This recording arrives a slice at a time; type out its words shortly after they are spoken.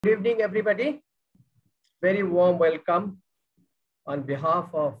Good evening, everybody. Very warm welcome on behalf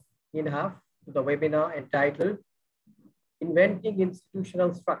of INHAF to the webinar entitled Inventing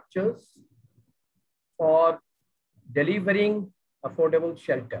Institutional Structures for Delivering Affordable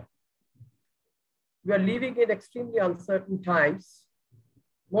Shelter. We are living in extremely uncertain times.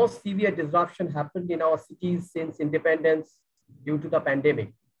 Most severe disruption happened in our cities since independence due to the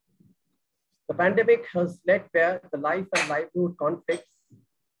pandemic. The pandemic has led bare the life and livelihood conflicts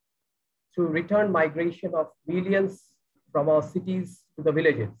through return migration of millions from our cities to the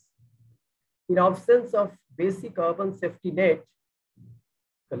villages. In absence of basic urban safety net,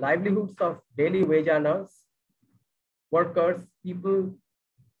 the livelihoods of daily wage earners, workers, people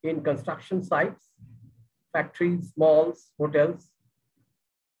in construction sites, factories, malls, hotels,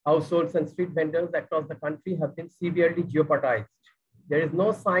 households and street vendors across the country have been severely jeopardized. There is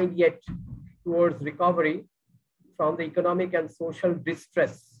no sign yet towards recovery from the economic and social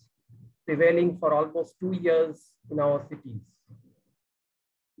distress prevailing for almost 2 years in our cities.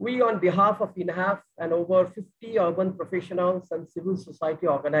 We, on behalf of INHAF and over 50 urban professionals and civil society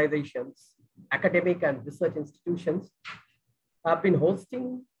organizations, academic and research institutions, have been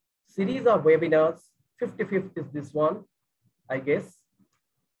hosting series of webinars. 55th is this one, I guess,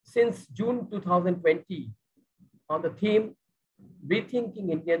 since June 2020 on the theme Rethinking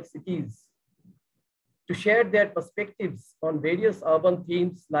Indian Cities, to share their perspectives on various urban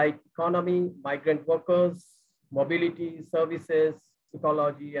themes like economy, migrant workers, mobility, services,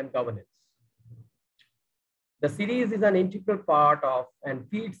 ecology, and governance. The series is an integral part of and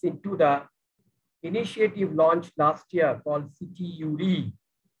feeds into the initiative launched last year called CTUE,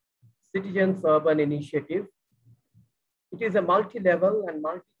 Citizens Urban Initiative. It is a multi-level and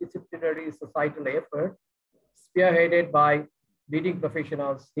multidisciplinary societal effort spearheaded by leading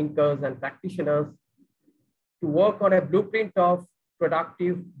professionals, thinkers, and practitioners to work on a blueprint of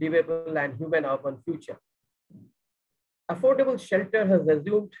productive, livable, and human urban future. Affordable shelter has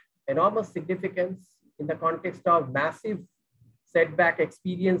assumed enormous significance in the context of massive setback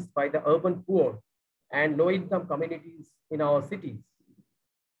experienced by the urban poor and low-income communities in our cities.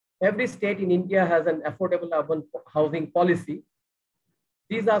 Every state in India has an affordable urban housing policy.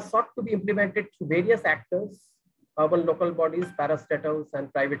 These are sought to be implemented through various actors, urban local bodies, parastatals,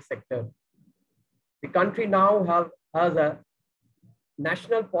 and private sector. The country now has a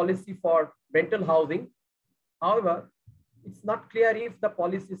national policy for rental housing. However, it's not clear if the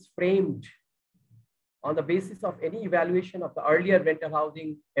policy is framed on the basis of any evaluation of the earlier rental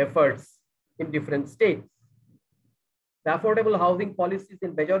housing efforts in different states. The affordable housing policies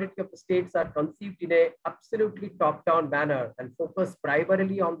in majority of the states are conceived in an absolutely top-down manner and focus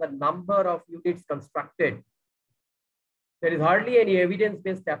primarily on the number of units constructed. There is hardly any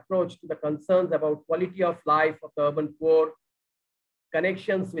evidence-based approach to the concerns about quality of life of the urban poor,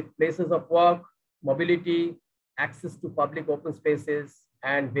 connections with places of work, mobility, access to public open spaces,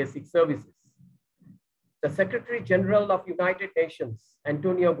 and basic services. The Secretary General of United Nations,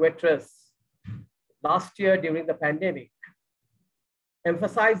 Antonio Guterres, last year during the pandemic,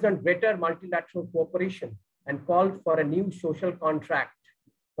 emphasized on greater multilateral cooperation and called for a new social contract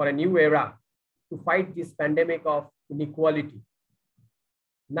for a new era to fight this pandemic of inequality.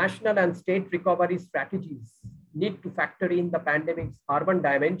 National and state recovery strategies need to factor in the pandemic's urban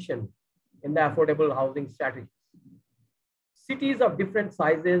dimension in the affordable housing strategies. Cities of different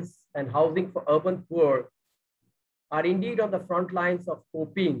sizes and housing for urban poor are indeed on the front lines of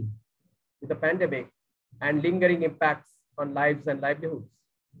coping with the pandemic and lingering impacts on lives and livelihoods.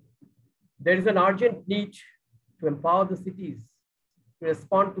 There is an urgent need to empower the cities to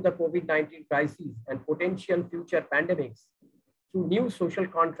respond to the COVID-19 crisis and potential future pandemics through new social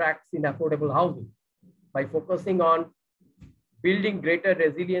contracts in affordable housing by focusing on building greater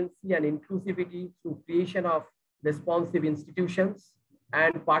resiliency and inclusivity through creation of responsive institutions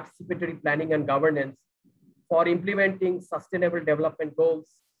and participatory planning and governance for implementing sustainable development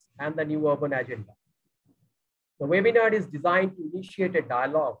goals and the new urban agenda. The webinar is designed to initiate a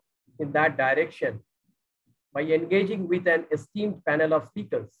dialogue in that direction by engaging with an esteemed panel of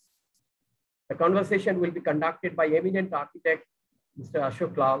speakers. The conversation will be conducted by eminent architect, Mr.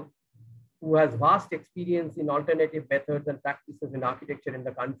 Ashok Lal, who has vast experience in alternative methods and practices in architecture in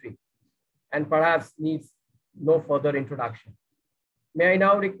the country, and perhaps needs no further introduction. May I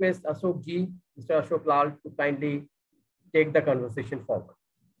now request Ashok Ji, Mr. Ashok Lal, to kindly take the conversation forward.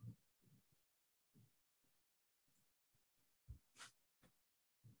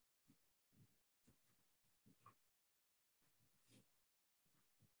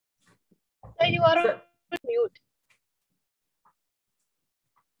 Sir, you are on mute.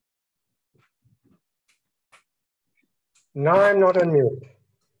 Now I'm not on mute.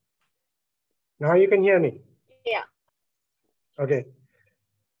 Now you can hear me. Yeah. Okay.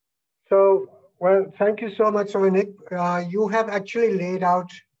 So, well, thank you so much, Sovinik. You have actually laid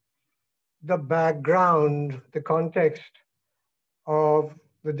out the background, the context of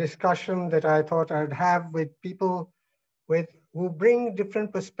the discussion that I thought I'd have with people who bring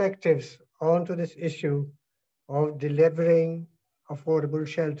different perspectives onto this issue of delivering affordable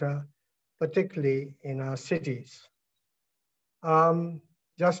shelter, particularly in our cities.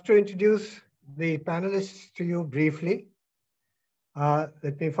 Just to introduce the panelists to you briefly,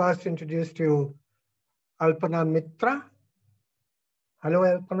 let me first introduce to you Alpana Mitra. Hello,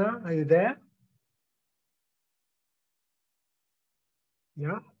 Alpana, are you there?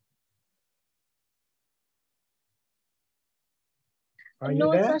 Yeah. Are you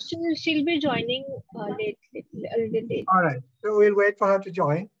No, there? sir, she'll be joining a little late. All right, so we'll wait for her to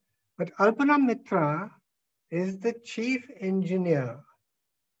join. But Alpana Mitra is the chief engineer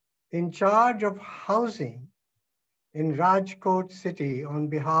in charge of housing in Rajkot city on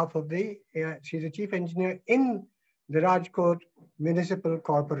behalf of the, she's a chief engineer in the Rajkot Municipal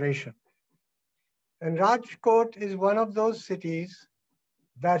Corporation. And Rajkot is one of those cities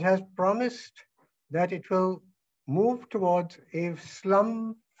that has promised that it will move towards a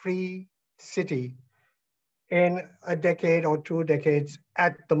slum-free city in a decade or 2 decades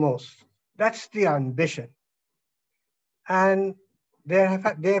at the most. That's the ambition. And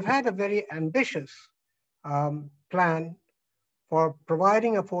they've had a very ambitious plan for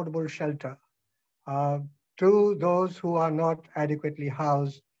providing affordable shelter to those who are not adequately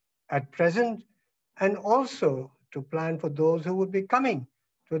housed at present, and also to plan for those who would be coming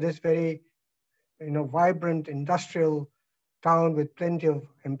to this very vibrant industrial town with plenty of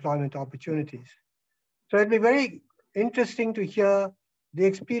employment opportunities. So it'd be very interesting to hear the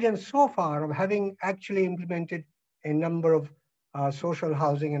experience so far of having actually implemented a number of social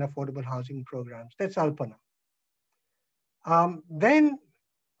housing and affordable housing programs. That's Alpana. Then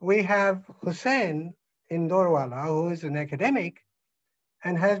we have Hussain Indorwala, who is an academic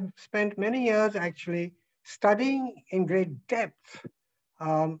and has spent many years actually studying in great depth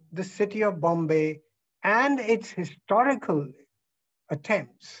the city of Bombay and its historical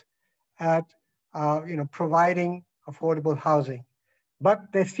attempts at providing affordable housing.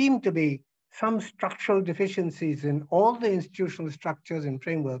 But there seem to be some structural deficiencies in all the institutional structures and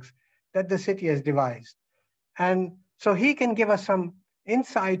frameworks that the city has devised. And so he can give us some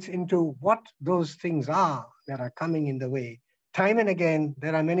insights into what those things are that are coming in the way. Time and again,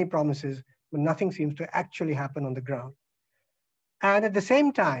 there are many promises, but nothing seems to actually happen on the ground. And at the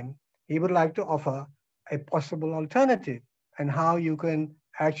same time, he would like to offer a possible alternative and how you can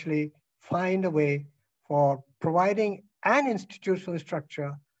actually find a way for providing an institutional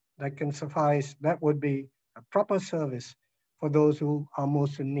structure that can suffice, that would be a proper service for those who are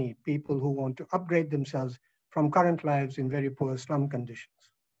most in need, people who want to upgrade themselves from current lives in very poor slum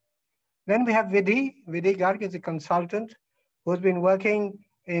conditions. Then we have Vidhi. Vidhi Garg is a consultant who's been working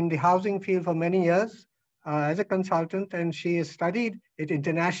in the housing field for many years as a consultant, and she has studied it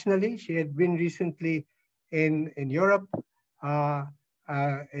internationally. She had been recently in Europe,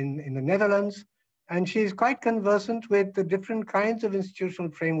 in the Netherlands, and she's quite conversant with the different kinds of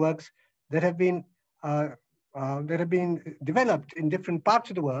institutional frameworks that have been developed in different parts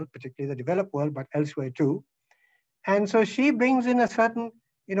of the world, particularly the developed world, but elsewhere too. And so she brings in a certain,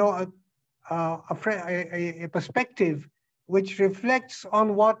 a perspective which reflects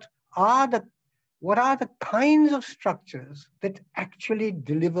on what are the kinds of structures that actually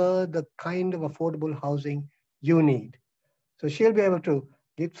deliver the kind of affordable housing you need. So she'll be able to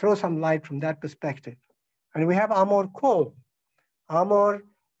throw some light from that perspective. And we have Amor Cole. Amor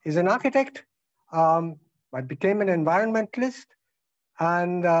is an architect, but became an environmentalist.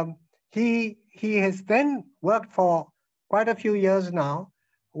 And he has then worked for quite a few years now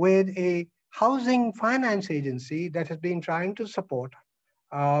with a housing finance agency that has been trying to support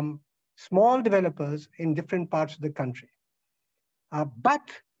small developers in different parts of the country. But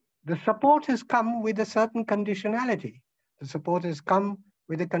the support has come with a certain conditionality. The support has come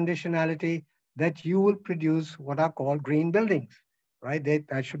with a conditionality that you will produce what are called green buildings, right?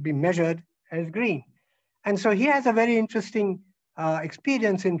 That should be measured as green. And so he has a very interesting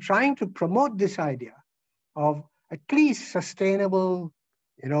experience in trying to promote this idea of at least sustainable,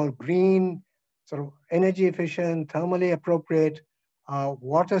 green, sort of energy efficient, thermally appropriate,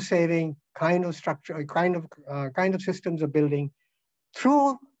 water saving kind of structure, kind of systems of building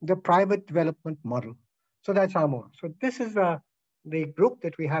through the private development model. So that's Amor. So this is the group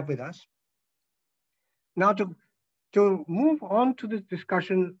that we have with us. Now to move on to this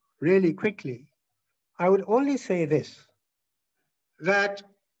discussion really quickly, I would only say this, that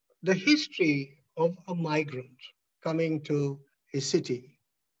the history of a migrant coming to a city,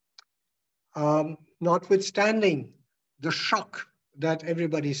 notwithstanding the shock that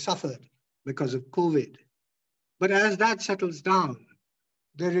everybody suffered because of COVID. But as that settles down,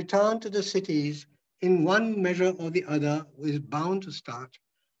 the return to the cities in one measure or the other is bound to start,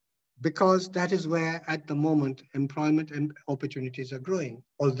 because that is where at the moment employment and opportunities are growing.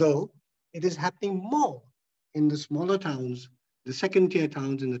 Although it is happening more in the smaller towns, the second tier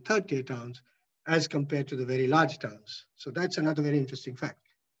towns and the third tier towns as compared to the very large towns. So that's another very interesting fact.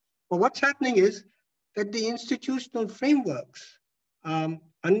 But what's happening is that the institutional frameworks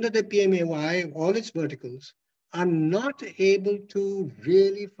under the PMAY, all its verticals, are not able to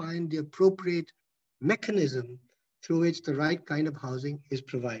really find the appropriate mechanism through which the right kind of housing is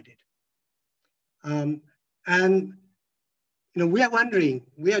provided. And we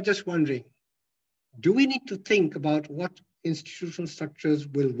are just wondering, do we need to think about what institutional structures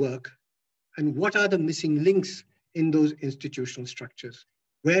will work and what are the missing links in those institutional structures?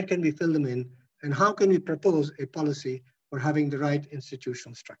 Where can we fill them in, and how can we propose a policy for having the right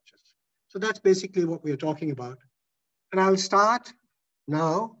institutional structures? So that's basically what we're talking about. And I'll start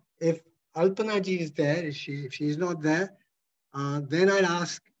now. If Alpana ji is there, if she is not there, then I'll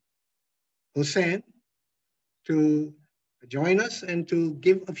ask Hussain to join us and to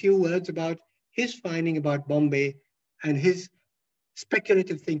give a few words about his finding about Bombay and his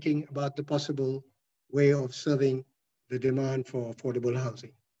speculative thinking about the possible way of serving the demand for affordable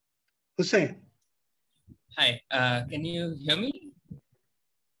housing. Hussain. Hi, can you hear me?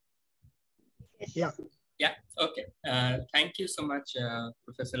 Yeah. Yeah, okay. Thank you so much,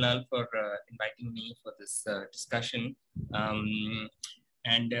 Professor Lal, for inviting me for this discussion.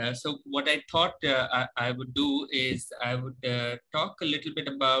 So what I thought I would do is I would talk a little bit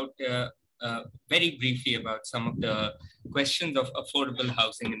about, very briefly, about some of the questions of affordable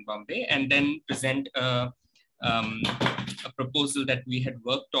housing in Bombay, and then present a proposal that we had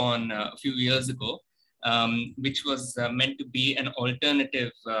worked on a few years ago, which was meant to be an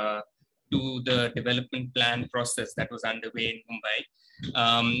alternative to the development plan process that was underway in Mumbai.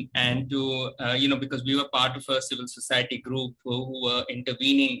 And to, because we were part of a civil society group who were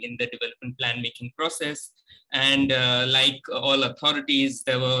intervening in the development plan making process. And like all authorities,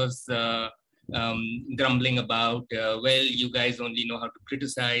 there was grumbling about, well, you guys only know how to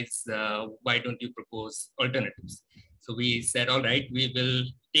criticize, why don't you propose alternatives? So we said, all right, we will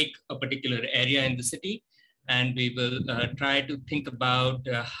take a particular area in the city and we will try to think about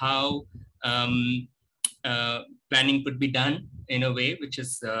how planning could be done in a way which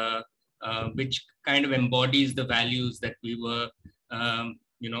is which kind of embodies the values that we were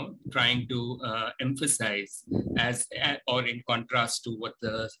trying to emphasize as or in contrast to what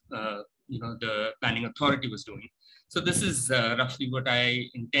the the planning authority was doing. So this is roughly what I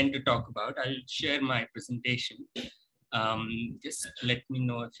intend to talk about. I'll share my presentation. Just let me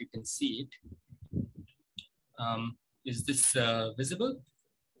know if you can see it. Is this visible?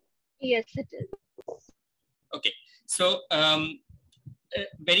 Yes, it is. Okay, so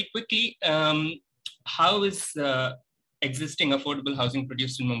very quickly, how is existing affordable housing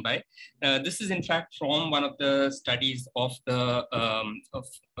produced in Mumbai? This is in fact from one of the studies of the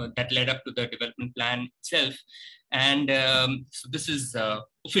that led up to the development plan itself, and so this is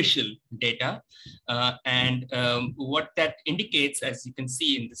official data, and what that indicates, as you can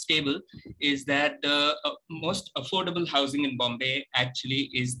see in this table, is that the most affordable housing in Bombay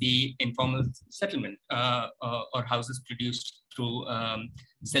actually is the informal settlement or houses produced through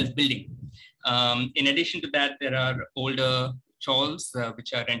self-building. In addition to that, there are older chawls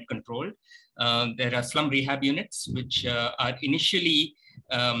which are rent controlled. There are slum rehab units which are initially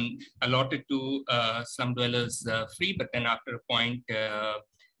allotted to slum dwellers free, but then after a point,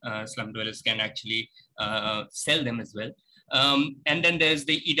 slum dwellers can actually sell them as well. And then there's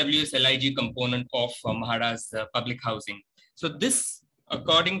the EWS LIG component of Mahara's public housing. So this,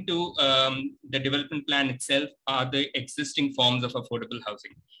 according to the development plan itself, are the existing forms of affordable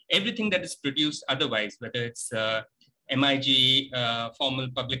housing. Everything that is produced otherwise, whether it's MIG, formal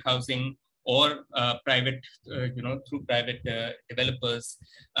public housing, or private, through private developers,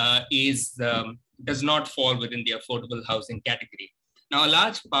 does not fall within the affordable housing category. Now, a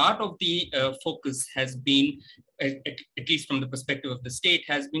large part of the focus has been, at least from the perspective of the state,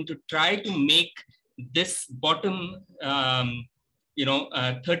 has been to try to make this bottom 30%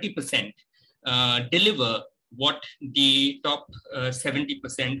 deliver what the top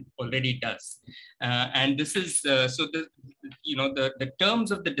 70% already does. And this is, so the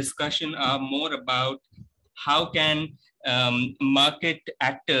terms of the discussion are more about how can market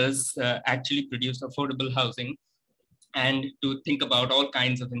actors actually produce affordable housing and to think about all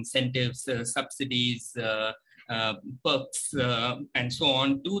kinds of incentives, subsidies, perks, and so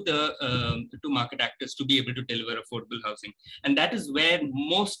on to market actors to be able to deliver affordable housing. And that is where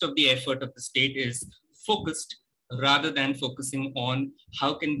most of the effort of the state is focused, rather than focusing on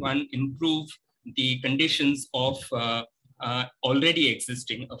how can one improve the conditions of already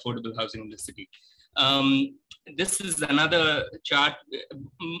existing affordable housing in the city. This is another chart.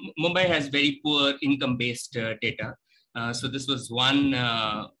 Mumbai has very poor income-based data. So this was one,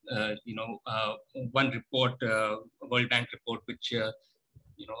 one report, World Bank report, which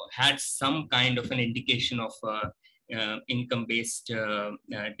had some kind of an indication of income-based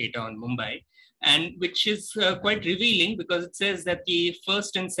data on Mumbai, and which is quite revealing, because it says that the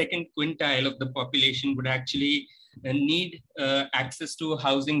first and second quintile of the population would actually need access to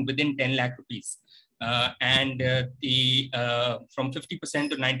housing within 10 lakh rupees. From 50%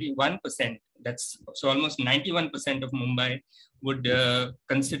 to 91%, that's so almost 91% of Mumbai would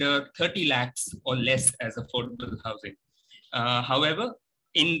consider 30 lakhs or less as affordable housing. However,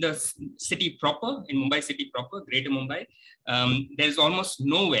 in the city proper, in Mumbai city proper, Greater Mumbai, there's almost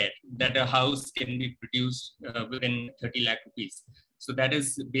nowhere that a house can be produced within 30 lakh rupees. So that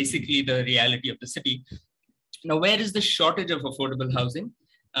is basically the reality of the city. Now, where is the shortage of affordable housing?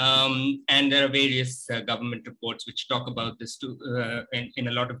 And there are various government reports which talk about this too, in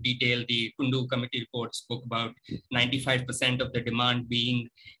a lot of detail. The Kundu committee report spoke about 95% of the demand being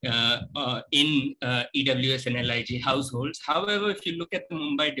in EWS and LIG households. However, if you look at the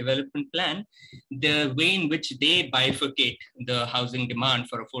Mumbai Development Plan, the way in which they bifurcate the housing demand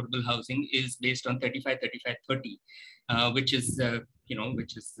for affordable housing is based on 35-35-30, which is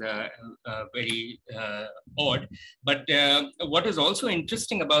very odd. But what is also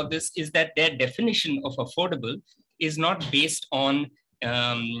interesting about this is that their definition of affordable is not based on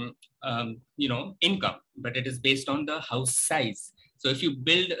income, but it is based on the house size. So if you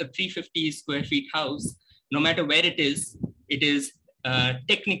build a 350 square feet house, no matter where it is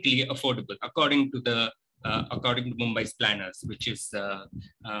technically affordable according to Mumbai's planners, which is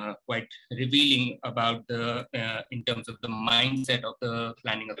quite revealing about in terms of the mindset of the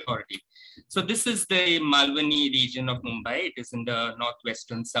planning authority. So this is the Malwani region of Mumbai. It is in the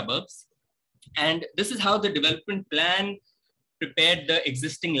northwestern suburbs. And this is how the development plan prepared the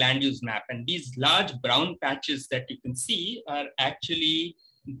existing land use map. And these large brown patches that you can see are actually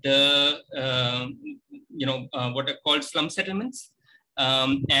the, what are called slum settlements.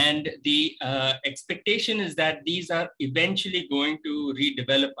 And the expectation is that these are eventually going to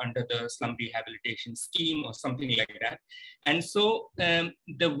redevelop under the slum rehabilitation scheme or something like that. And so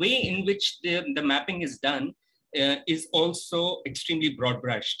the way in which the mapping is done is also extremely broad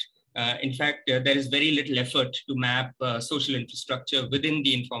brushed. In fact, there is very little effort to map social infrastructure within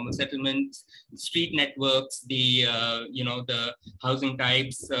the informal settlements, street networks, the housing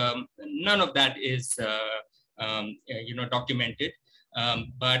types. None of that is documented.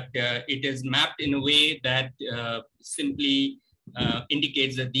 But it is mapped in a way that simply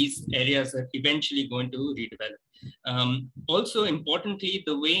indicates that these areas are eventually going to redevelop. Also, importantly,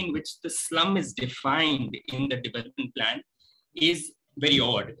 the way in which the slum is defined in the development plan is very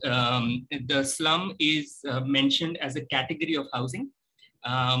odd. The slum is mentioned as a category of housing,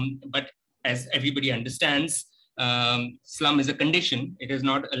 but as everybody understands, slum is a condition, it is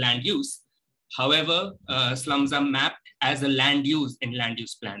not a land use. However, slums are mapped as a land use in land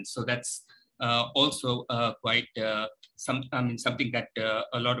use plans. So that's also quite something that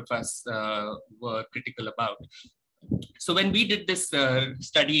a lot of us were critical about. So when we did this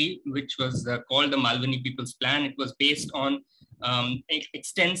study, which was called the Malwani People's Plan, it was based on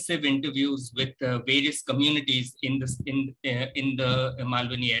extensive interviews with various communities in the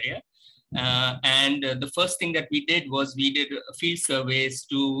Malwani area. And the first thing that we did was we did field surveys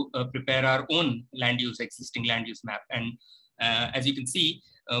to prepare our own existing land use map. And as you can see,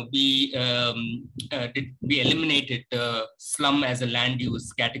 we eliminated the slum as a land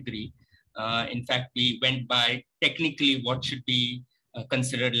use category. In fact, we went by technically what should be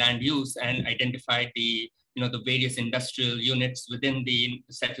considered land use and identified the various industrial units within the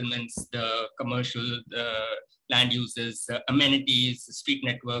settlements, the commercial land uses, amenities, street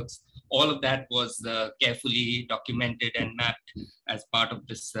networks. All of that was carefully documented and mapped as part of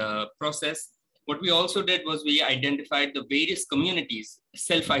this process. What we also did was we identified the various communities,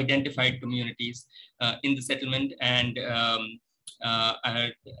 self-identified communities in the settlement, and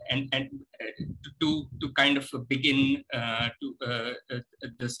to kind of begin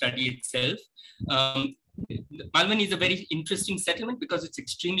the study itself. Malwani is a very interesting settlement because it's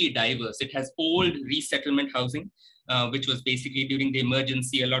extremely diverse. It has old resettlement housing. which was basically during the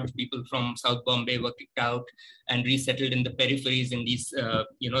emergency, a lot of people from South Bombay were kicked out and resettled in the peripheries in these,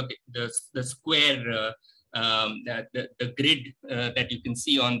 the square, the grid that you can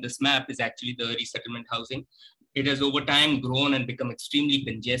see on this map is actually the resettlement housing. It has over time grown and become extremely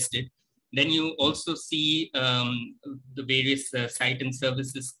congested. Then you also see the various site and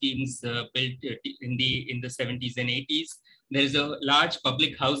services schemes built in the 70s and 80s. There is a large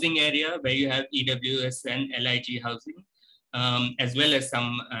public housing area where you have EWS and LIG housing, as well as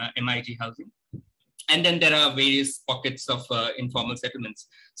some MIG housing. And then there are various pockets of informal settlements.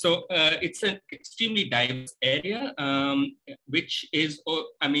 So it's an extremely diverse area, which is,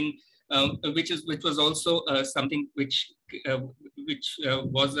 which was also something which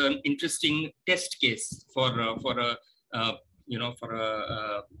was an interesting test case for a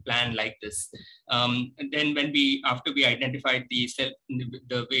plan like this. And then after we identified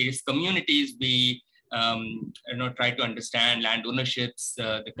the various communities, we try to understand land ownerships,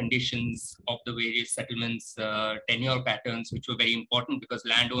 the conditions of the various settlements, tenure patterns, which were very important because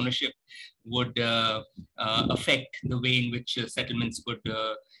land ownership would affect the way in which settlements could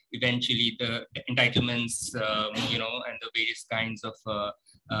eventually, the entitlements, and the various kinds of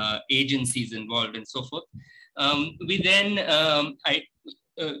agencies involved and so forth. We then,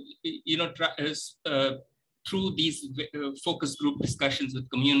 through these focus group discussions with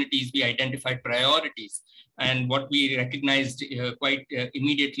communities, we identified priorities. And what we recognized quite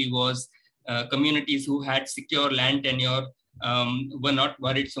immediately was communities who had secure land tenure were not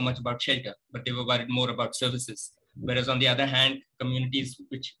worried so much about shelter, but they were worried more about services. Whereas on the other hand, communities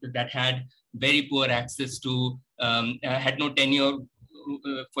that had very poor access to, had no tenure,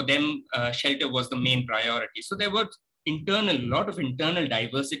 for them, shelter was the main priority. So there was a lot of internal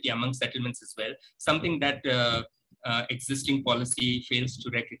diversity among settlements as well, something that existing policy fails to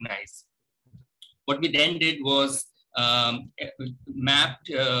recognize. What we then did was mapped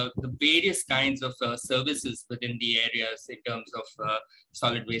the various kinds of services within the areas in terms of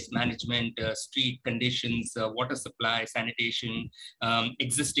solid waste management, street conditions, water supply, sanitation,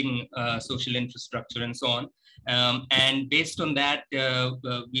 existing social infrastructure, and so on. And based on that,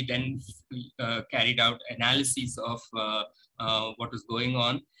 we then carried out analyses of what was going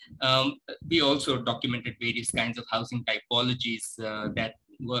on. We also documented various kinds of housing typologies that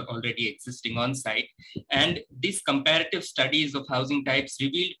were already existing on site. And these comparative studies of housing types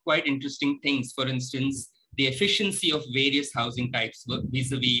revealed quite interesting things. For instance, the efficiency of various housing types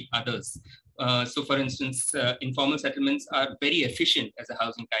vis-a-vis others. So for instance, informal settlements are very efficient as a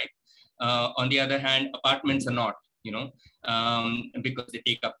housing type. On the other hand, apartments are not, because they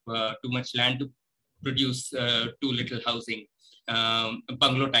take up too much land to produce too little housing.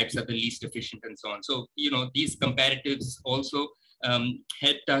 Bungalow types are the least efficient and so on. So, these comparatives also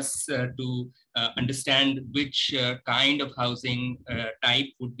helped us to understand which kind of housing type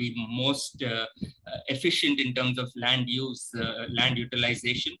would be most efficient in terms of land use, land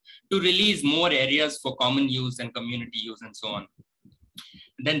utilization, to release more areas for common use and community use and so on.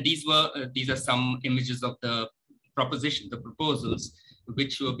 Then these are some images of the proposals,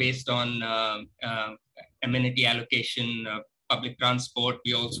 which were based on amenity allocation, public transport.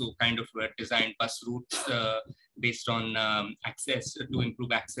 We also kind of designed bus routes based on access, to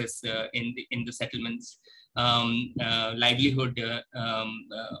improve access in the settlements, livelihood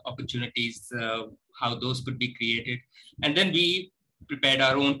opportunities, how those could be created. And then we prepared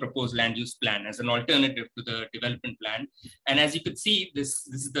our own proposed land use plan as an alternative to the development plan. And as you could see, this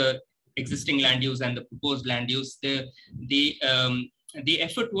is the existing land use and the proposed land use. The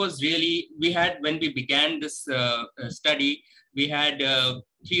effort was really, when we began this study, we had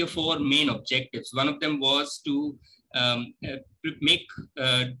 3 or 4 main objectives. One of them was to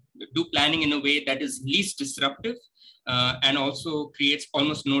do planning in a way that is least disruptive and also creates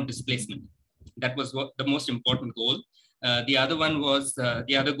almost no displacement. That was the most important goal. The other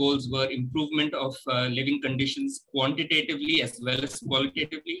goals were improvement of living conditions quantitatively as well as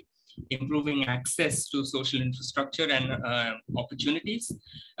qualitatively, improving access to social infrastructure and opportunities,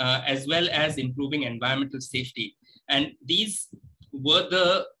 as well as improving environmental safety. And these were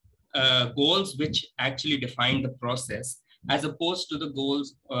the goals which actually defined the process, as opposed to the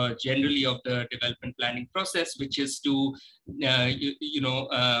goals generally of the development planning process, which is to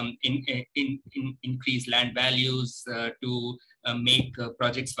increase land values, to make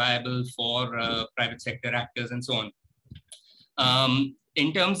projects viable for private sector actors and so on.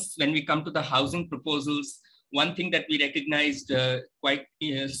 In terms, when we come to the housing proposals, one thing that we recognized quite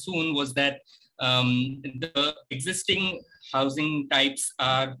soon was that the existing housing types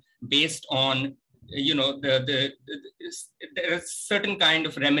are based on there are certain kind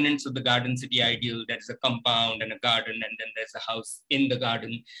of remnants of the garden city ideal. There's a compound and a garden, and then there's a house in the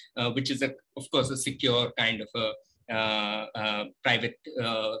garden, which is, of course, a secure kind of a private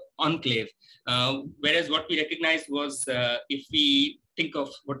enclave. Whereas what we recognized was if we think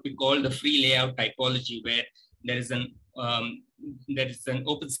of what we call the free layout typology, where there is an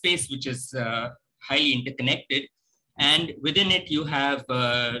open space which is highly interconnected, and within it you have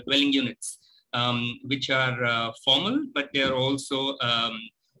dwelling units, which are formal, but they are also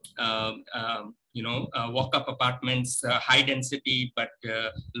walk-up apartments, high density, but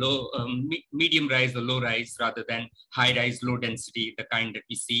low, medium rise or low rise, rather than high rise, low density, the kind that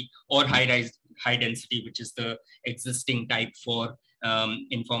we see, or high rise, high density, which is the existing type for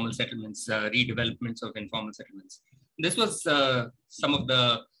informal settlements, redevelopments of informal settlements. This was some of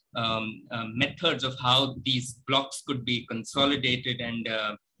the methods of how these blocks could be consolidated and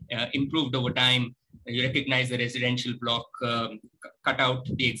improved over time. You recognize the residential block, cut out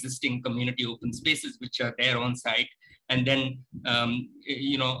the existing community open spaces which are there on site, and then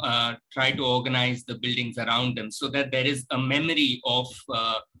try to organize the buildings around them so that there is a memory of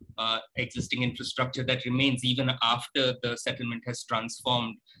existing infrastructure that remains even after the settlement has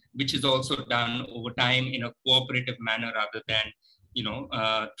transformed, which is also done over time in a cooperative manner rather than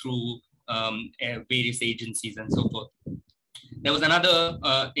through various agencies and so forth. There was another,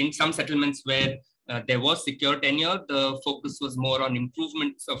 in some settlements where there was secure tenure, the focus was more on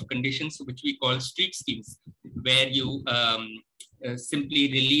improvements of conditions, which we call street schemes, where you simply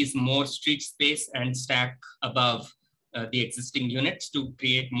release more street space and stack above the existing units to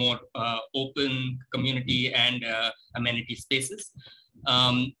create more open community and amenity spaces.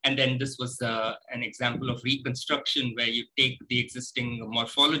 And then this was an example of reconstruction, where you take the existing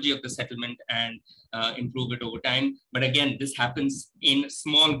morphology of the settlement and improve it over time. But again, this happens in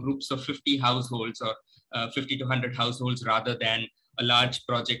small groups of 50 households or 50 to 100 households, rather than a large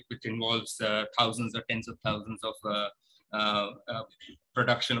project which involves thousands or tens of thousands of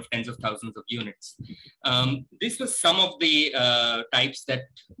production of tens of thousands of units. This was some of the types that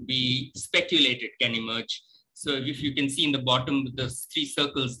we speculated can emerge. So if you can see in the bottom, the 3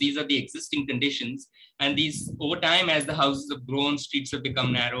 circles, these are the existing conditions. And these, over time, as the houses have grown, streets have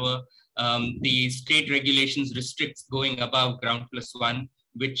become narrower, the state regulations restricts going above ground plus 1,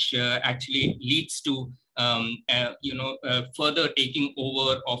 which actually leads to further taking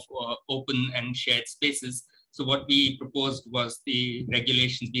over of open and shared spaces. So what we proposed was the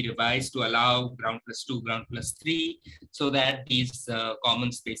regulations be revised to allow ground plus 2, ground plus 3, so that these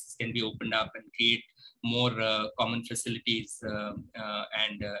common spaces can be opened up and create more common facilities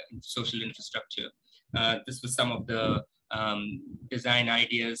and social infrastructure. This was some of the design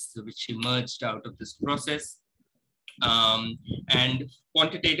ideas which emerged out of this process. And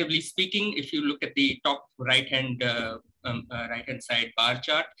quantitatively speaking, if you look at the top right-hand side bar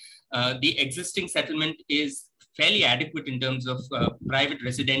chart, the existing settlement is fairly adequate in terms of private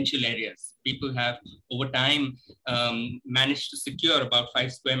residential areas. People have, over time, managed to secure about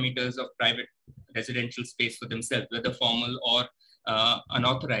 5 square meters of private residential space for themselves, whether formal or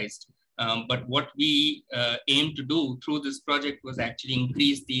unauthorized. But what we aim to do through this project was actually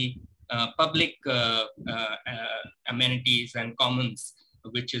increase the public amenities and commons,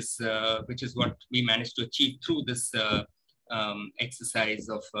 which is what we managed to achieve through this exercise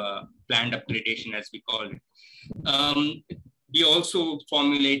of planned upgradation, as we call it. We also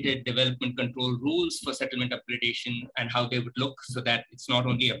formulated development control rules for settlement upgradation and how they would look, so that it's not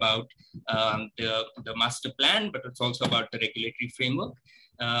only about the master plan, but it's also about the regulatory framework.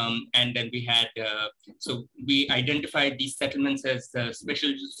 And then we had, so we identified these settlements as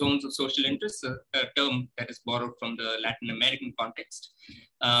special zones of social interest, a term that is borrowed from the Latin American context.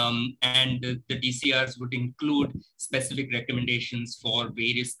 And the DCRs would include specific recommendations for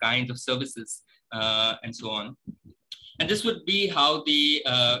various kinds of services and so on. And this would be how the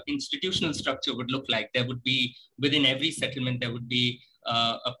institutional structure would look like. There would be, within every settlement, there would be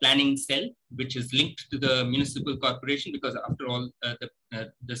a planning cell, which is linked to the municipal corporation, because after all,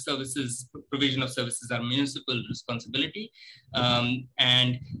 the services, provision of services are municipal responsibility.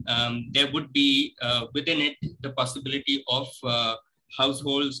 And there would be within it the possibility of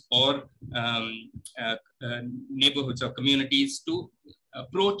households or neighborhoods or communities to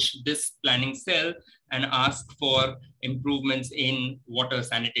approach this planning cell and ask for improvements in water,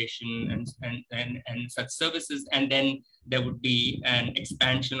 sanitation, and such services. And then there would be an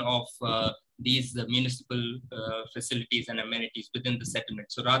expansion of these municipal facilities and amenities within the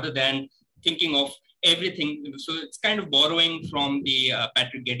settlement. So rather than thinking of everything, so it's kind of borrowing from the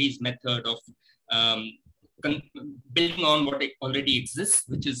Patrick Geddes method of building on what already exists,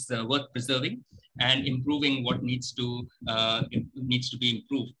 which is worth preserving, and improving what needs to be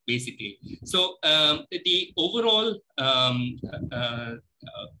improved, basically. So the overall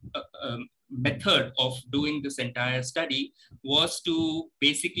method of doing this entire study was to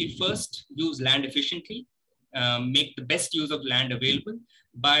basically first use land efficiently, make the best use of land available,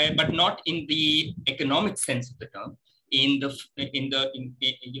 but not in the economic sense of the term, in the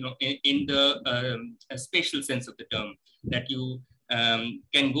spatial sense of the term, that you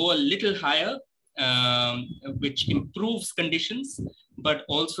can go a little higher, which improves conditions, but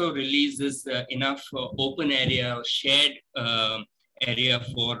also releases enough open area or shared area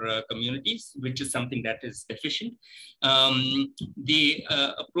for communities, which is something that is efficient. The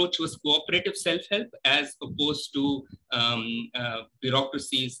approach was cooperative self-help as opposed to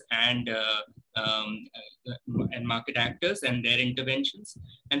bureaucracies and market actors and their interventions.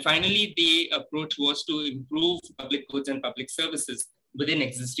 And finally, the approach was to improve public goods and public services within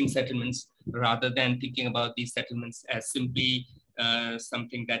existing settlements, rather than thinking about these settlements as simply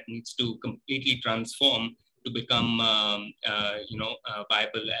something that needs to completely transform to become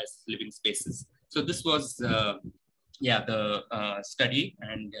viable as living spaces. So this was the study,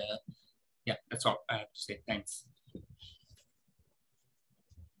 and that's all I have to say. Thanks.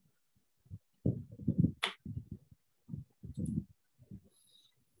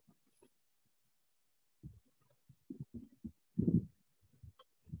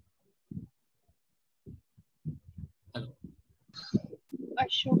 Hello.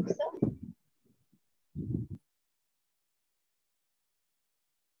 Ashok sir.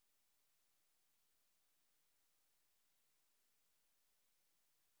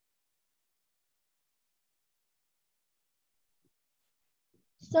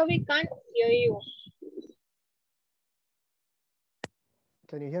 So we can't hear you.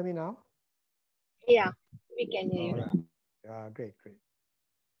 Can you hear me now? Yeah, we can hear you. Right. Great.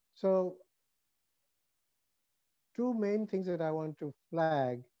 So, two main things that I want to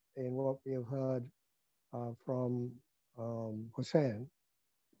flag in what we have heard from Hussain.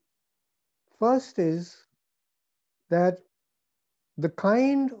 First is that the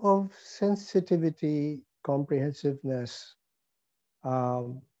kind of sensitivity, comprehensiveness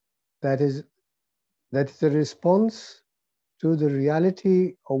that is a response to the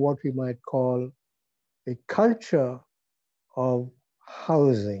reality of what we might call a culture of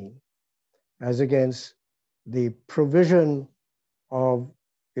housing, as against the provision of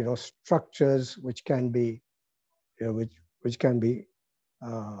structures which can be which can be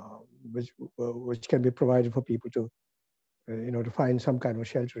provided for people to to find some kind of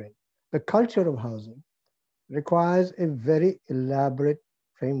sheltering. The culture of housing requires a very elaborate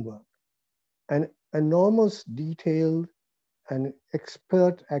framework, an enormous detailed and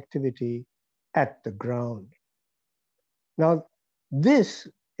expert activity at the ground. Now, this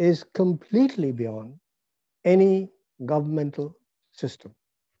is completely beyond any governmental system.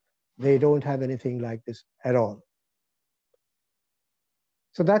 They don't have anything like this at all.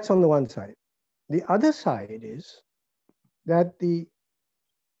 So that's on the one side. The other side is that the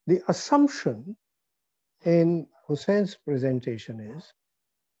assumption in Hussain's presentation is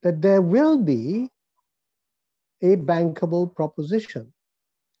that there will be a bankable proposition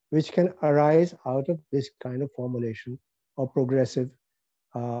which can arise out of this kind of formulation of progressive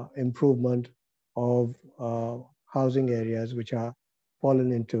improvement of housing areas which are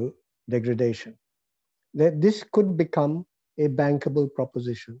fallen into degradation. That this could become a bankable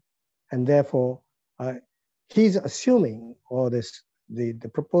proposition, and therefore he's assuming, or the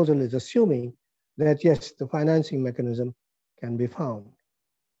proposal is assuming, that yes, the financing mechanism can be found.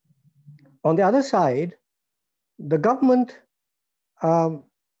 On the other side, the government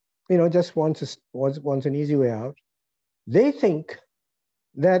just wants an easy way out. They think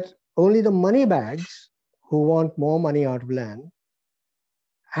that only the money bags who want more money out of land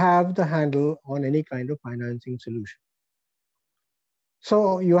have the handle on any kind of financing solution.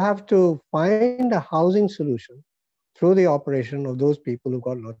 So you have to find a housing solution through the operation of those people who've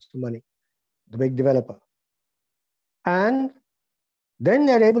got lots of money, the big developer. And then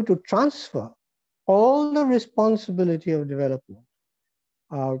they're able to transfer all the responsibility of development,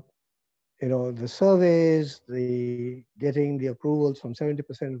 the surveys, the getting the approvals from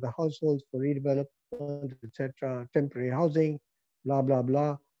 70% of the households for redevelopment, etc., temporary housing, blah, blah,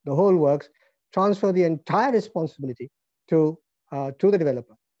 blah, the whole works, transfer the entire responsibility to the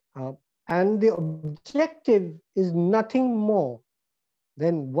developer. And the objective is nothing more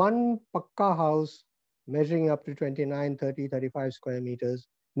than one pakka house measuring up to 29, 30, 35 square meters,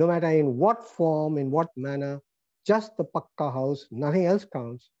 no matter in what form, in what manner, just the pakka house, nothing else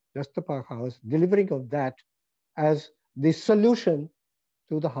counts, just the pakka house, delivering of that as the solution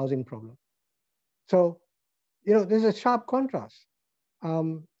to the housing problem. So, there's a sharp contrast.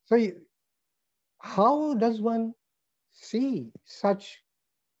 How does one see such,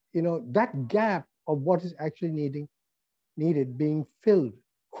 that gap of what is actually needed being filled?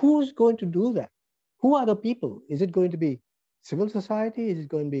 Who's going to do that? Who are the people? Is it going to be civil society? Is it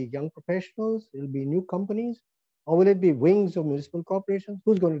going to be young professionals? It'll be new companies? Or will it be wings of municipal corporations?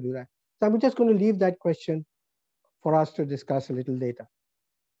 Who's going to do that? So I'm just going to leave that question for us to discuss a little later.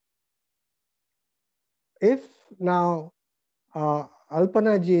 If now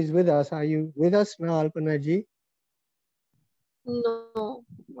Alpana ji is with us, are you with us now, Alpana ji? No.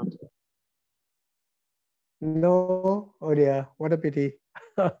 No, oh dear, what a pity.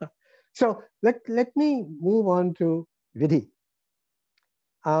 So let me move on to Vidhi.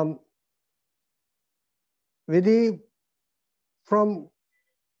 Vidhi, from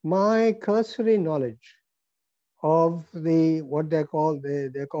my cursory knowledge of what they're called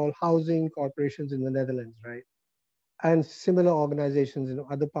housing corporations in the Netherlands, right? And similar organizations in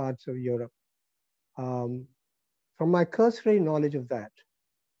other parts of Europe. From my cursory knowledge of that,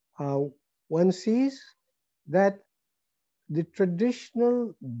 one sees that the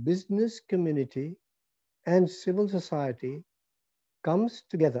traditional business community and civil society comes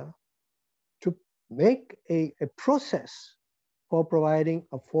together to make a process for providing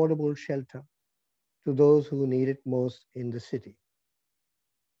affordable shelter to those who need it most in the city.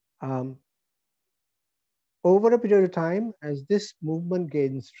 Over a period of time, as this movement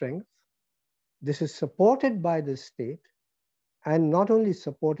gains strength, this is supported by the state, and not only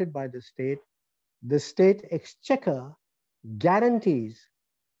supported by the state exchequer guarantees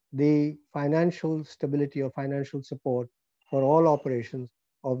the financial stability or financial support for all operations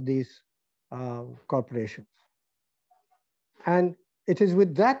of these corporations. And it is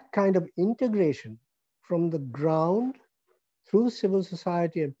with that kind of integration from the ground through civil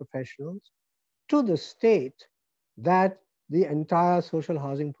society and professionals to the state that the entire social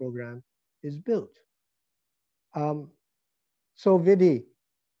housing program is built. So Vidhi,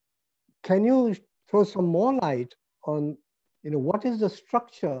 can you throw some more light on what is the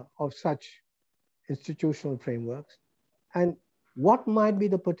structure of such institutional frameworks, and what might be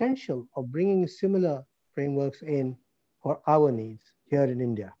the potential of bringing similar frameworks in for our needs here in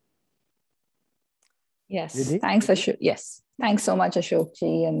India? Yes, Nidhi? Thanks, Ashok. Yes, thanks so much, Ashok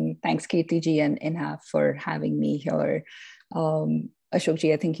ji, and thanks, Kirti ji and INHAF for having me here. Ashok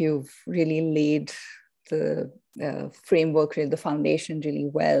ji, I think you've really laid the framework, the foundation really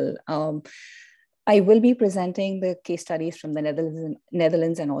well. I will be presenting the case studies from the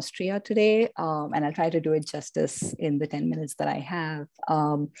Netherlands and Austria today, and I'll try to do it justice in the 10 minutes that I have.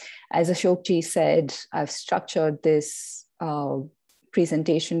 As Ashok ji said, I've structured this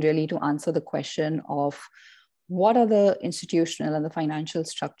presentation really to answer the question of what are the institutional and the financial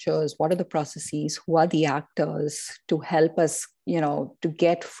structures, what are the processes, who are the actors to help us, to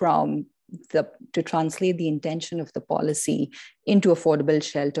get from to translate the intention of the policy into affordable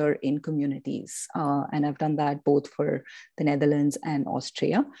shelter in communities. And I've done that both for the Netherlands and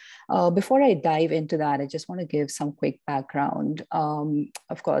Austria. Before I dive into that, I just want to give some quick background.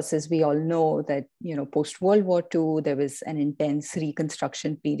 Of course, as we all know that, post-World War II, there was an intense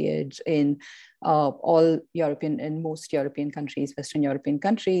reconstruction period in most European countries, Western European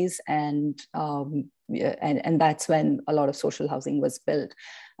countries, and that's when a lot of social housing was built.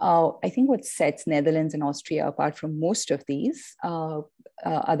 I think what sets Netherlands and Austria apart from most of these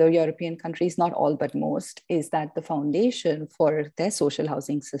other European countries, not all but most, is that the foundation for their social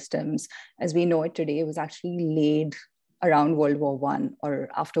housing systems, as we know it today, was actually laid around World War I or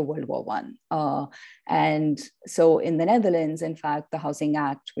after World War I. And so in the Netherlands, in fact, the Housing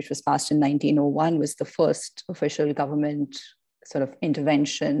Act, which was passed in 1901, was the first official government sort of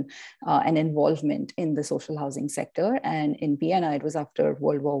intervention and involvement in the social housing sector. And in Vienna, it was after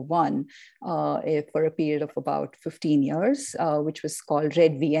World War I for a period of about 15 years, which was called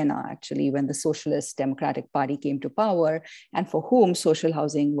Red Vienna, actually, when the Socialist Democratic Party came to power, and for whom social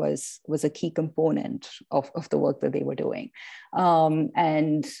housing was a key component of the work that they were doing.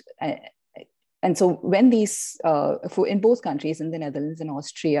 And so when these, in both countries, in the Netherlands and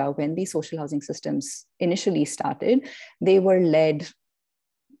Austria, when these social housing systems initially started, they were led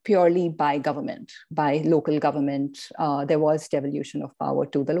purely by government, by local government. There was devolution of power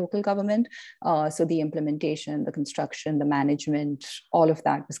to the local government. So the implementation, the construction, the management, all of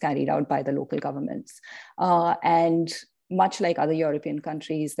that was carried out by the local governments. And much like other European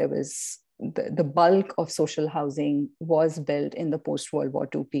countries, there was the bulk of social housing was built in the post-World War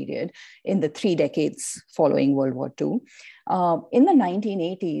II period, in the 3 decades following World War II. In the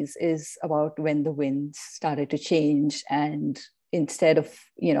 1980s is about when the winds started to change, and instead of,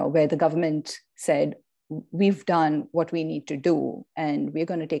 where the government said, we've done what we need to do, and we're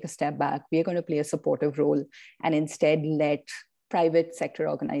going to take a step back, we're going to play a supportive role, and instead let private sector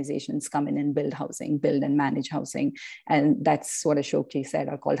organizations come in and build and manage housing. And that's what Ashokji said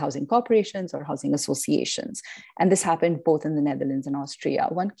are called housing corporations or housing associations. And this happened both in the Netherlands and Austria.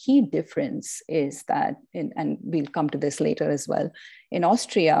 One key difference is that, and we'll come to this later as well, in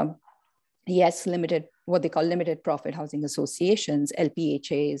Austria, yes, what they call limited profit housing associations,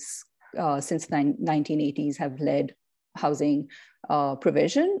 LPHAs, since the 1980s have led housing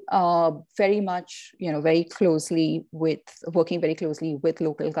provision, very much, working very closely with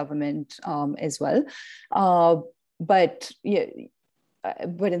local government as well. But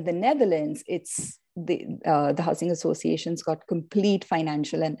in the Netherlands, it's the housing associations got complete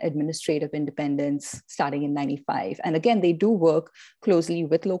financial and administrative independence starting in '95. And again, they do work closely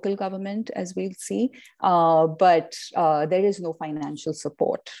with local government, as we'll see, but there is no financial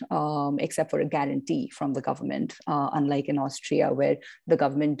support except for a guarantee from the government, unlike in Austria, where the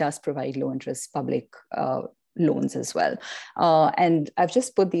government does provide low interest public loans as well. And I've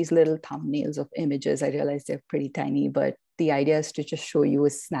just put these little thumbnails of images. I realize they're pretty tiny, but the idea is to just show you a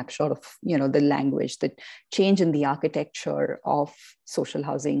snapshot of, the language, the change in the architecture of social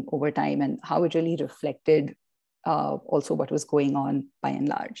housing over time and how it really reflected also what was going on by and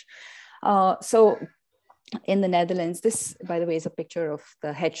large. So in the Netherlands, this, by the way, is a picture of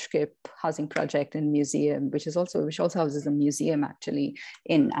the Hedgeskip housing project and museum, which also houses a museum actually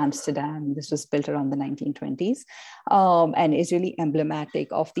in Amsterdam. This was built around the 1920s and is really emblematic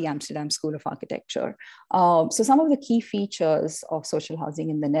of the Amsterdam School of Architecture. So some of the key features of social housing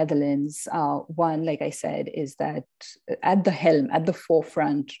in the Netherlands, one, like I said, is that at the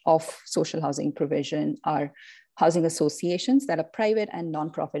forefront of social housing provision are housing associations that are private and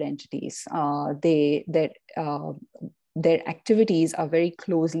non-profit entities. Their activities are very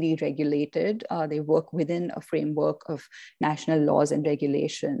closely regulated. They work within a framework of national laws and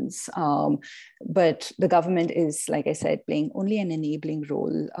regulations. But the government is, like I said, playing only an enabling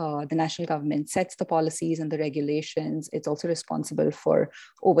role. The national government sets the policies and the regulations. It's also responsible for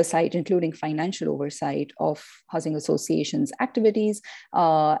oversight, including financial oversight of housing associations' activities,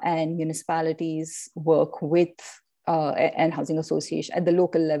 and municipalities work with and housing association at the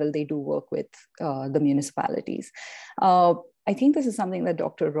local level, they do work with the municipalities. I think this is something that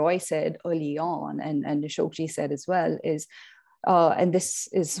Dr. Roy said early on, and Ashokji said as well, is and this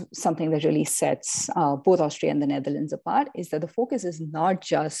is something that really sets both Austria and the Netherlands apart, is that the focus is not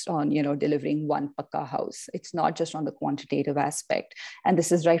just on, delivering one pakka house. It's not just on the quantitative aspect. And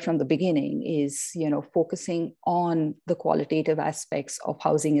this is right from the beginning, is, focusing on the qualitative aspects of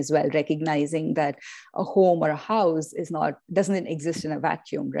housing as well, recognizing that a home or a house doesn't exist in a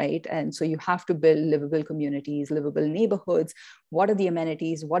vacuum, right? And so you have to build livable communities, livable neighborhoods. What are the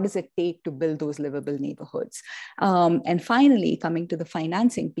amenities? What does it take to build those livable neighborhoods? And finally, coming to the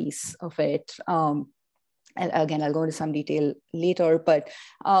financing piece of it, and again, I'll go into some detail later, but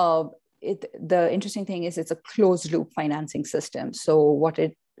the interesting thing is it's a closed loop financing system. So what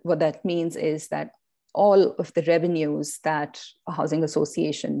that means is that all of the revenues that a housing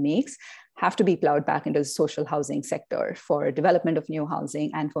association makes have to be plowed back into the social housing sector for development of new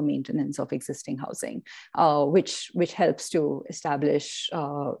housing and for maintenance of existing housing, which helps to establish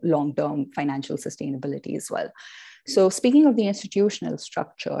long-term financial sustainability as well. So speaking of the institutional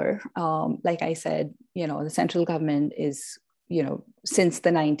structure, like I said, the central government is, since the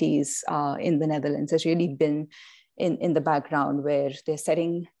 90s in the Netherlands has really been in the background, where they're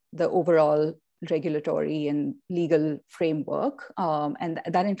setting the overall regulatory and legal framework. And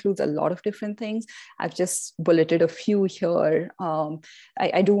that includes a lot of different things. I've just bulleted a few here.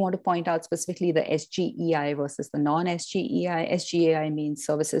 I do want to point out specifically the SGEI versus the non-SGEI. SGEI means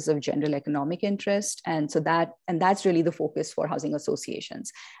Services of General Economic Interest. And so that's really the focus for housing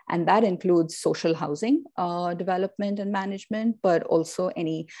associations. And that includes social housing development and management, but also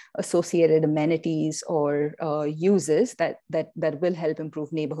any associated amenities or uses that will help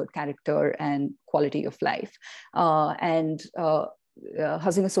improve neighborhood character and quality of life.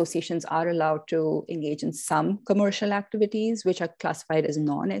 Housing associations are allowed to engage in some commercial activities, which are classified as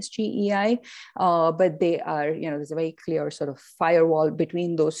non-SGEI, but they are, there's a very clear sort of firewall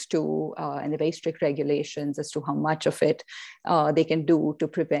between those two, and the very strict regulations as to how much of it they can do to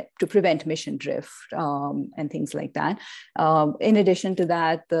prevent mission drift and things like that. In addition to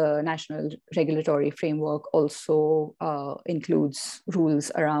that, the national regulatory framework also includes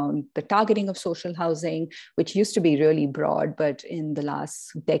rules around the targeting of social housing, which used to be really broad, but in in the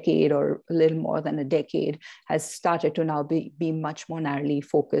last decade or a little more than a decade has started to now be much more narrowly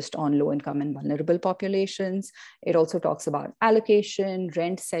focused on low-income and vulnerable populations. It also talks about allocation,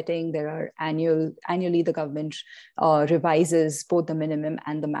 rent setting. There are annually the government revises both the minimum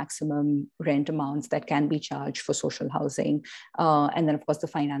and the maximum rent amounts that can be charged for social housing. And then of course the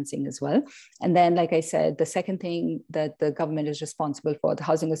financing as well. And then, like I said, the second thing that the government is responsible for, the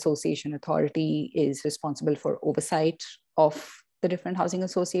Housing Association Authority is responsible for oversight of the different housing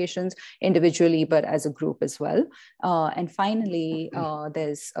associations individually, but as a group as well. And finally,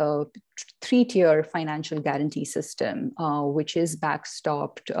 there's a three-tier financial guarantee system, which is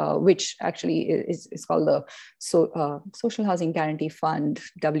backstopped, which actually is called the Social Housing Guarantee Fund.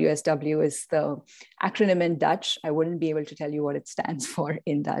 WSW is the acronym in Dutch. I wouldn't be able to tell you what it stands for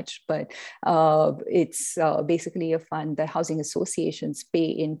in Dutch, but it's basically a fund that housing associations pay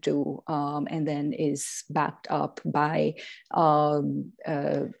into and then is backed up by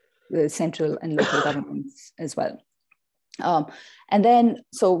the central and local governments as well. And then,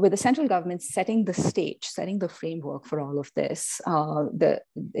 so with the central government setting the stage, setting the framework for all of this,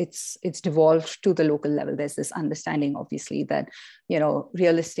 it's devolved to the local level. There's this understanding, obviously, that, you know,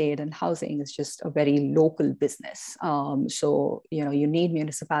 real estate and housing is just a very local business. So, you know, you need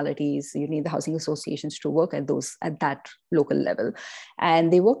municipalities, you need the housing associations to work at that local level.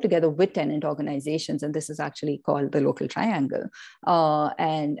 And they work together with tenant organizations, and this is actually called the local triangle.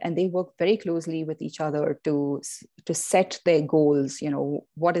 And they work very closely with each other to set their goals. You know,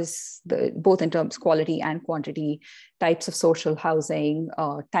 what is both in terms of quality and quantity, types of social housing,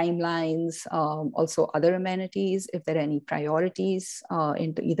 timelines, also other amenities, if there are any priorities,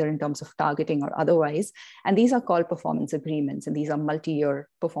 either in terms of targeting or otherwise. And these are called performance agreements, and these are multi-year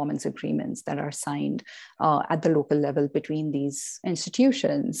performance agreements that are signed at the local level between these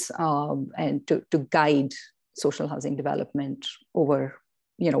institutions and to guide social housing development over,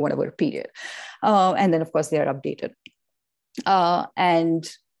 you know, whatever period. And then of course they are updated. And,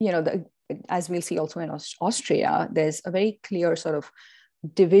 you know, as we'll see also in Austria, there's a very clear sort of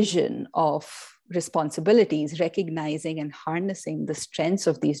division of responsibilities, recognizing and harnessing the strengths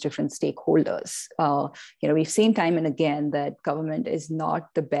of these different stakeholders. You know, we've seen time and again that government is not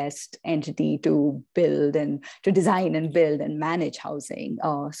the best entity to build and to design and build and manage housing,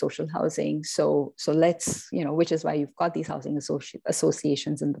 social housing. So let's, you know, which is why you've got these housing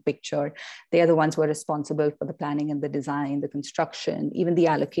associations in the picture. They are the ones who are responsible for the planning and the design, the construction, even the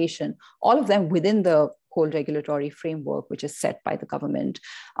allocation, all of them within the whole regulatory framework, which is set by the government.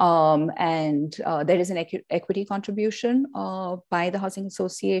 And there is an equity contribution by the housing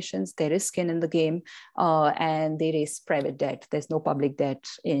associations. There is skin in the game, and they raise private debt. There's no public debt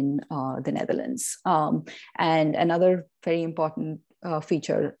in the Netherlands. And another very important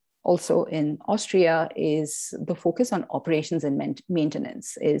feature also in Austria is the focus on operations and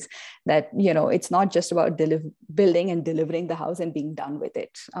maintenance, is that, you know, it's not just about building and delivering the house and being done with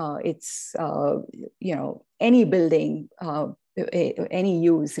it. It's, you know, any building, any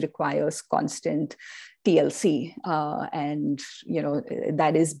use requires constant TLC, and, you know,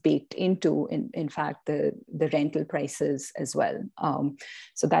 that is baked into, in fact, the rental prices as well.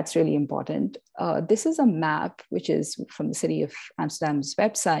 So that's really important. This is a map, which is from the City of Amsterdam's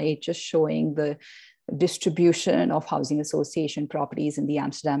website, just showing the distribution of housing association properties in the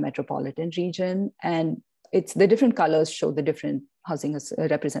Amsterdam metropolitan region. And it's the different colors show the different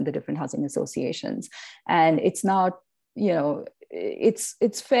represent the different housing associations. And it's not, you know,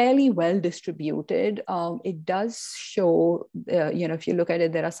 it's fairly well distributed. It does show, you know, if you look at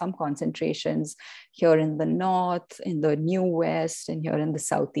it, there are some concentrations here in the north, in the New West, and here in the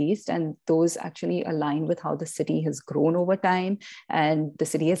Southeast. And those actually align with how the city has grown over time. And the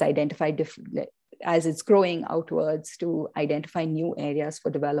city has identified different, as it's growing outwards, to identify new areas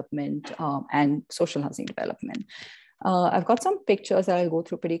for development and social housing development. I've got some pictures that I'll go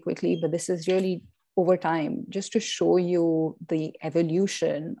through pretty quickly, but this is really over time, just to show you the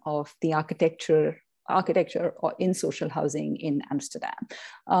evolution of the architecture in social housing in Amsterdam.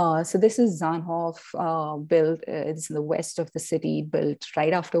 So this is Zaanhof, built, it's in the west of the city, built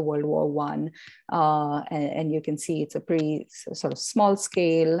right after World War I. And you can see it's a pretty sort of small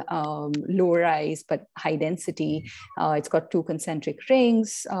scale, low rise, but high density. It's got two concentric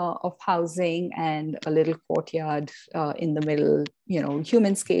rings of housing and a little courtyard in the middle, you know,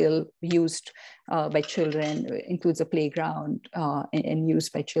 human scale, used by children, includes a playground and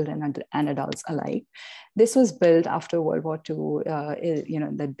used by children and adults alike. This was built after World War II, you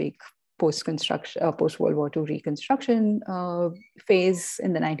know, that big post-World War II reconstruction phase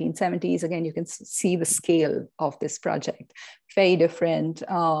in the 1970s. Again, you can see the scale of this project. Very different,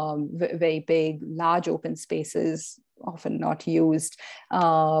 very big, large open spaces, often not used,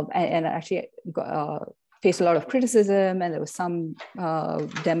 and actually faced a lot of criticism, and there was some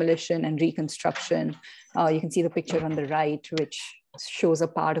demolition and reconstruction. You can see the picture on the right, which shows a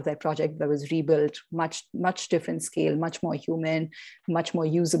part of that project that was rebuilt, much different scale, much more human, much more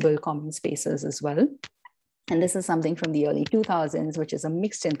usable common spaces as well. And this is something from the early 2000s, which is a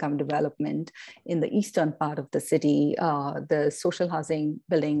mixed income development in the eastern part of the city. The social housing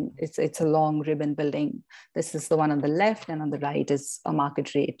building, it's a long ribbon building. This is the one on the left, and on the right is a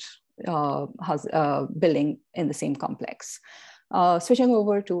market rate building in the same complex. Switching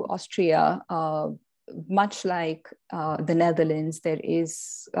over to Austria, much like the Netherlands, it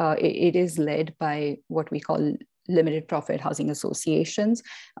is led by what we call limited profit housing associations,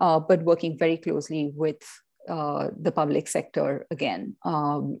 but working very closely with the public sector again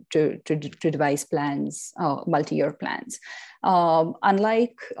to devise plans, multi-year plans.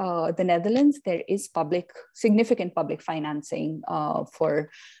 Unlike the Netherlands, there is significant public financing for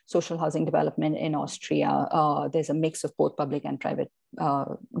social housing development in Austria. There's a mix of both public and private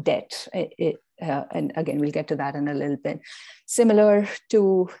debt. And again, we'll get to that in a little bit. Similar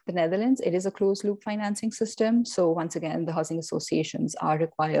to the Netherlands, it is a closed loop financing system. So once again, the housing associations are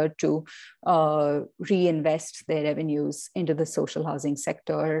required to reinvest their revenues into the social housing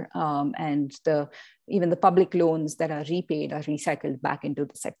sector, and even the public loans that are repaid are recycled back into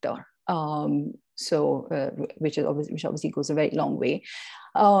the sector. Which obviously goes a very long way.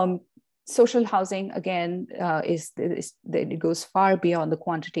 Social housing, again, it goes far beyond the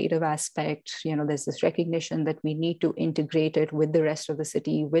quantitative aspect. There's this recognition that we need to integrate it with the rest of the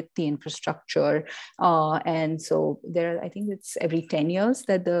city, with the infrastructure. And so I think it's every 10 years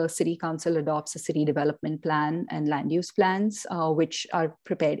that the city council adopts a city development plan and land use plans, which are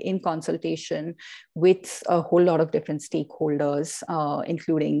prepared in consultation with a whole lot of different stakeholders,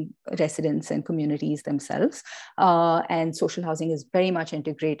 including residents and communities themselves. And social housing is very much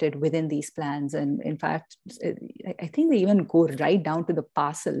integrated within these plans. And in fact, I think they even go right down to the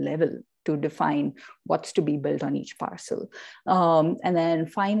parcel level to define what's to be built on each parcel. And then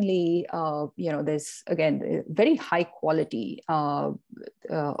finally, there's, again, very high quality of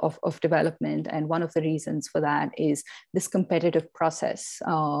development. And one of the reasons for that is this competitive process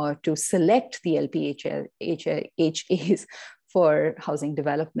to select the LPHAs for housing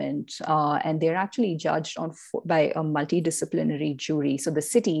development. And they're actually judged by a multidisciplinary jury. So the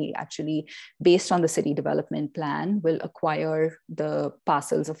city actually, based on the city development plan, will acquire the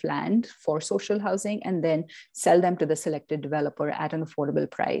parcels of land for social housing and then sell them to the selected developer at an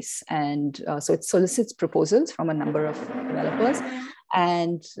affordable price. And so it solicits proposals from a number of developers.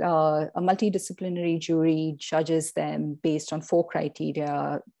 And a multidisciplinary jury judges them based on 4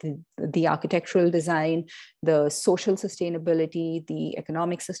 criteria: the architectural design, the social sustainability, the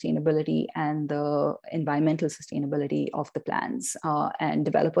economic sustainability, and the environmental sustainability of the plans. And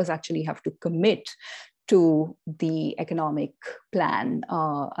developers actually have to commit to the economic plan,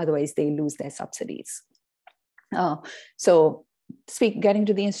 otherwise they lose their subsidies. Getting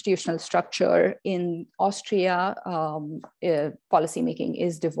to the institutional structure, in Austria, policymaking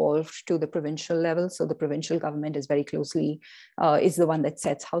is devolved to the provincial level. So the provincial government is very closely, is the one that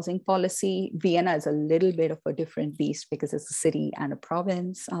sets housing policy. Vienna is a little bit of a different beast because it's a city and a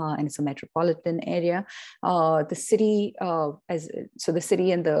province, and it's a metropolitan area. The city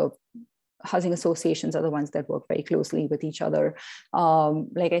and the housing associations are the ones that work very closely with each other.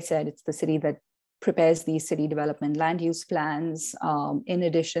 Like I said, it's the city that prepares these city development land use plans. In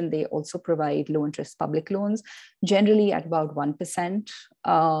addition, they also provide low interest public loans, generally at about 1%,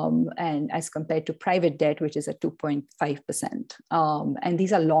 and as compared to private debt, which is at 2.5%. And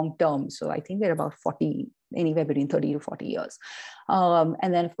these are long term, so I think they're about anywhere between 30 to 40 years.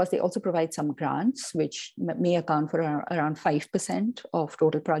 And then, of course, they also provide some grants, which may account for around 5% of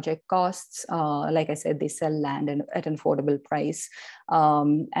total project costs. Like I said, they sell land at an affordable price,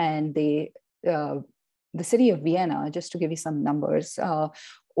 and the city of Vienna, just to give you some numbers,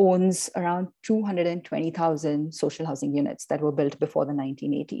 owns around 220,000 social housing units that were built before the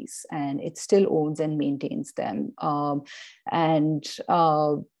 1980s, and it still owns and maintains them.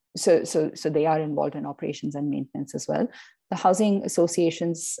 So they are involved in operations and maintenance as well. The housing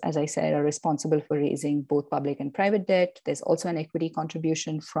associations, as I said, are responsible for raising both public and private debt. There's also an equity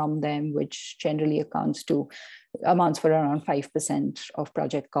contribution from them, which generally amounts for around 5% of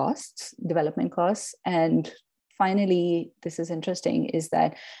project costs, development costs. And finally, this is interesting, is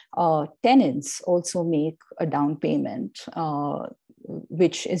that tenants also make a down payment,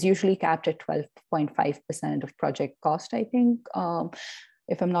 which is usually capped at 12.5% of project cost, I think,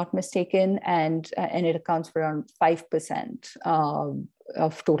 if I'm not mistaken, and it accounts for around 5%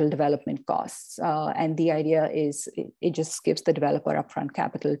 of total development costs. And the idea is it just gives the developer upfront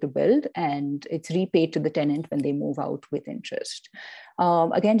capital to build, and it's repaid to the tenant when they move out with interest.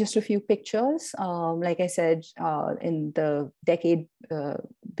 Again, just a few pictures. Like I said, in the decade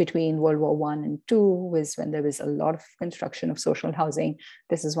between World War I and II was when there was a lot of construction of social housing.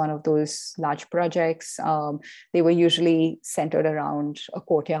 This is one of those large projects. They were usually centered around a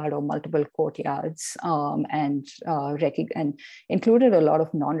courtyard or multiple courtyards, and included a lot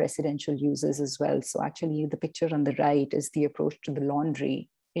of non-residential uses as well. So actually the picture on the right is the approach to the laundry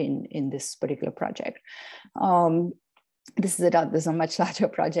in this particular project. This is a much larger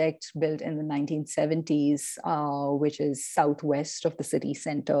project built in the 1970s, which is southwest of the city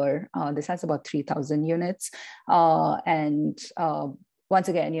center. This has about 3,000 units. Once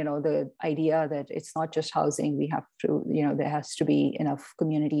again, the idea that it's not just housing, we have to, there has to be enough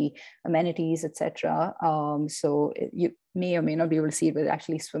community amenities, etc. So you may or may not be able to see it, but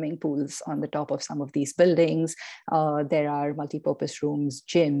actually swimming pools on the top of some of these buildings. There are multi-purpose rooms,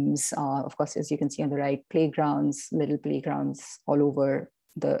 gyms, of course, as you can see on the right, playgrounds, little playgrounds all over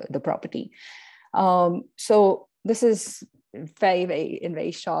the property. So this is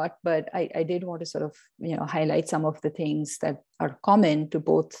very short, but I did want to sort of highlight some of the things that are common to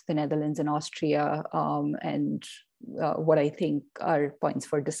both the Netherlands and Austria, and what I think are points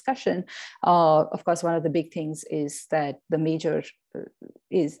for discussion. Of course, one of the big things is that the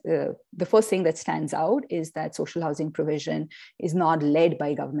first thing that stands out is that social housing provision is not led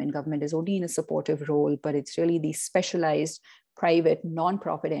by government. Government is only in a supportive role, but it's really these specialized private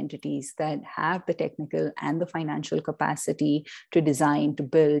non-profit entities that have the technical and the financial capacity to design, to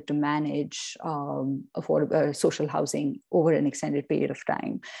build, to manage affordable social housing over an extended period of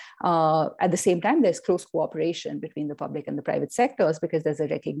time. At the same time, there's close cooperation between the public and the private sectors, because there's a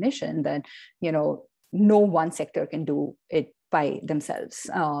recognition that no one sector can do it by themselves.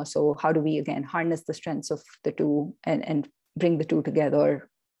 So how do we again harness the strengths of the two and bring the two together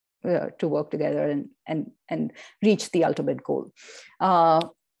to work together and reach the ultimate goal.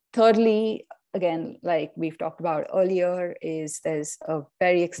 Thirdly, again, like we've talked about earlier, is there's a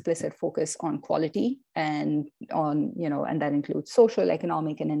very explicit focus on quality and and that includes social,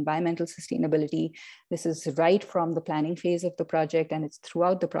 economic, and environmental sustainability. This is right from the planning phase of the project, and it's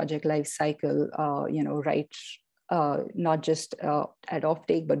throughout the project life cycle, not just at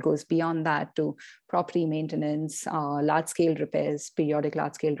offtake, but goes beyond that to property maintenance, large-scale repairs, periodic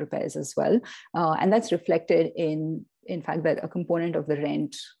large-scale repairs as well. And that's reflected in fact, that a component of the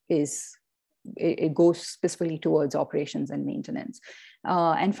rent it goes specifically towards operations and maintenance.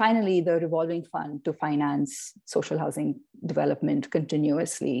 And finally, the revolving fund to finance social housing development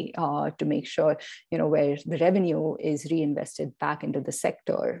continuously, to make sure, where the revenue is reinvested back into the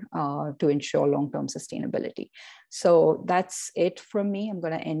sector to ensure long-term sustainability. So that's it from me. I'm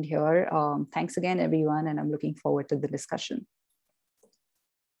going to end here. Thanks again, everyone, and I'm looking forward to the discussion.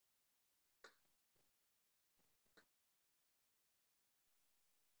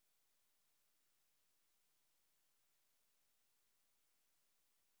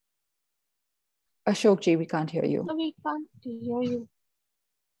 Ashokji, we can't hear you. No, we can't hear you.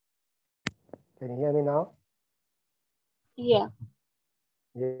 Can you hear me now? Yeah.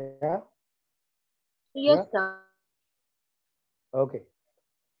 Yeah? Yes, sir. Okay.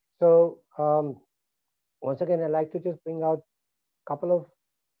 So once again, I'd like to just bring out a couple of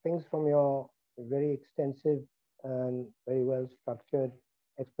things from your very extensive and very well structured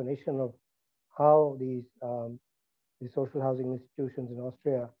explanation of how these social housing institutions in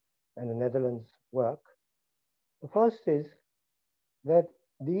Austria and the Netherlands work. The first is that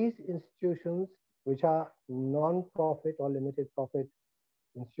these institutions, which are non-profit or limited profit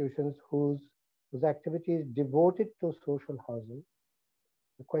institutions whose activity is devoted to social housing,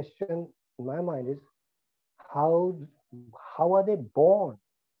 the question in my mind is, how are they born?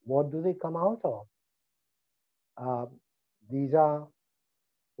 What do they come out of?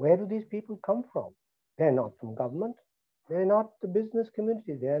 Where do these people come from? They're not from government. They're not the business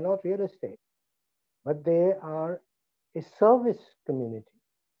community. They're not real estate. But they are a service community,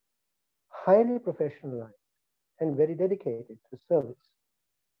 highly professionalized and very dedicated to service.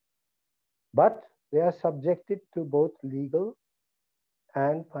 But they are subjected to both legal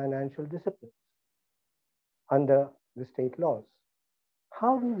and financial disciplines under the state laws.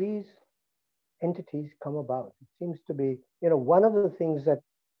 How do these entities come about? It seems to be, one of the things that,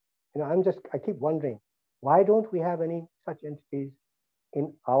 I keep wondering, why don't we have any such entities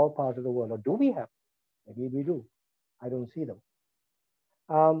in our part of the world? Or do we have? Maybe we do. I don't see them.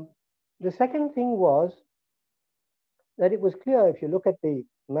 The second thing was that it was clear, if you look at the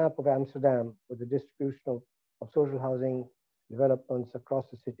map of Amsterdam with the distribution of social housing developments across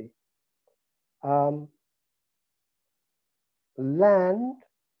the city. Land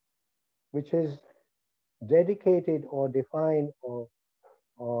which is dedicated or defined or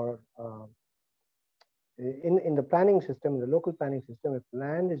in the planning system, the local planning system, if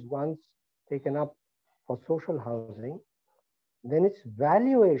land is once taken up for social housing, then its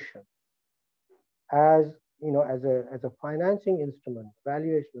valuation as as a financing instrument,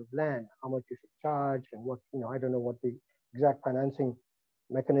 valuation of land, how much you should charge and what, I don't know what the exact financing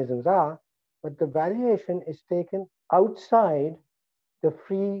mechanisms are, but the valuation is taken outside the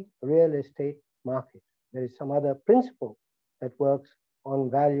free real estate market. There is some other principle that works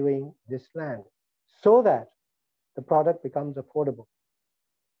on valuing this land so that the product becomes affordable.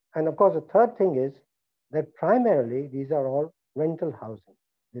 And of course, the third thing is that primarily these are all rental housing.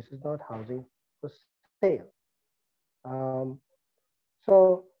 This is not housing for sale. I'm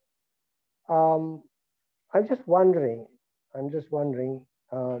just wondering,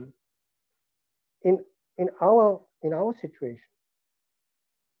 in our situation,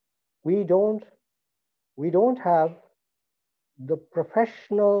 we don't have the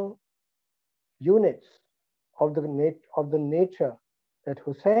professional units of the nature that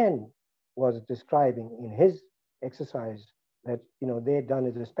Hussein was describing in his exercise that they had done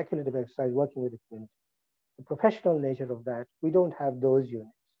as a speculative exercise working with the community. The professional nature of that, we don't have those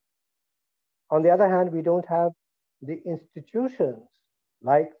units. On the other hand, we don't have the institutions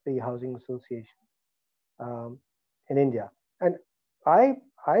like the housing association in India. And I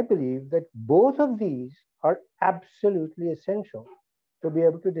believe that both of these are absolutely essential to be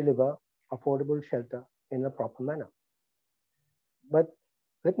able to deliver affordable shelter in a proper manner. But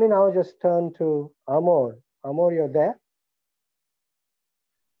let me now just turn to Amor. Amor, you're there?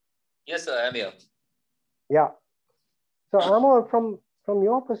 Yes, sir, I am here. Yeah. So Amor, from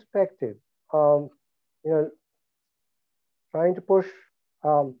your perspective, trying to push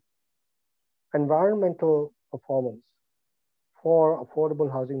environmental performance for affordable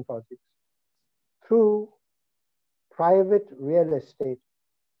housing projects through private real estate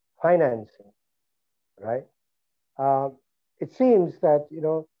financing, right? It seems that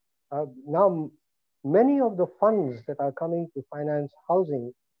now many of the funds that are coming to finance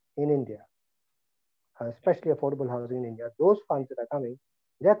housing in India, especially affordable housing in India, those funds that are coming,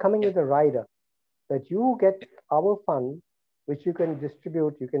 they're coming with a rider that you get our fund, which you can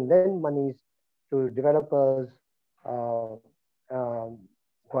distribute, you can lend monies to developers who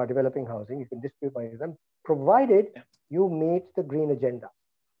are developing housing, you can distribute money to them, provided you meet the green agenda.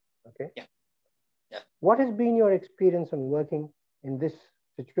 Okay. What has been your experience on working in this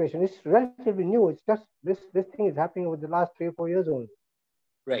situation? It's relatively new. It's just this thing is happening over the last 3 or 4 years only.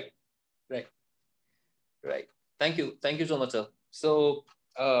 Right. Thank you so much, sir. So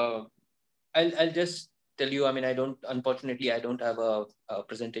I'll just tell you. I mean, unfortunately, I don't have a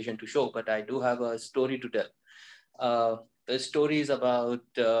presentation to show, but I do have a story to tell. The story is about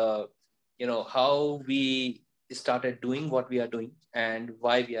how we started doing what we are doing and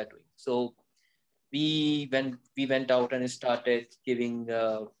why we are doing. So we went out and started giving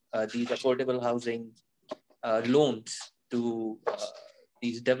these affordable housing loans to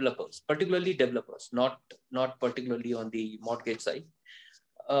these developers, particularly developers, not particularly on the mortgage side.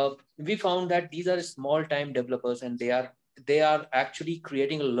 We found that these are small-time developers, and they are actually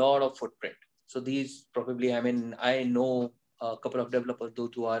creating a lot of footprint. So these probably, I know a couple of developers,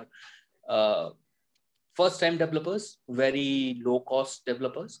 those who are first-time developers, very low-cost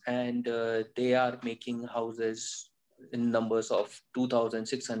developers, and they are making houses in numbers of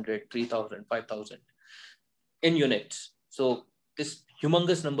 2,600, 3,000, 5,000 in units. So this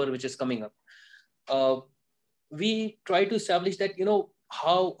humongous number which is coming up, we try to establish that,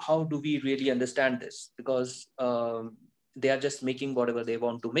 how do we really understand this? Because they are just making whatever they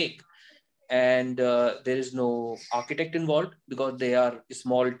want to make. And there is no architect involved because they are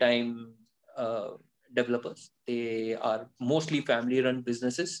small-time developers. They are mostly family-run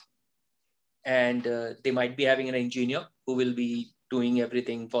businesses. And they might be having an engineer who will be doing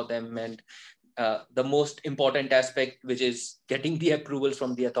everything for them. And the most important aspect, which is getting the approvals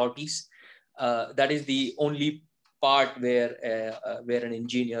from the authorities, that is the only part where an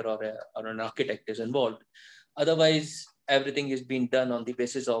engineer or an architect is involved. Otherwise, everything is being done on the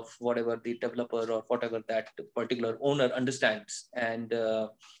basis of whatever the developer or whatever that particular owner understands. And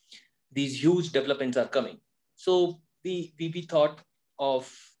these huge developments are coming. So we thought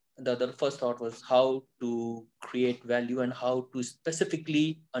of, the first thought was how to create value and how to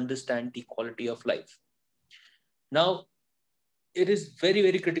specifically understand the quality of life. Now, it is very,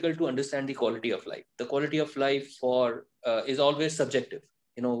 very critical to understand the quality of life. The quality of life is always subjective.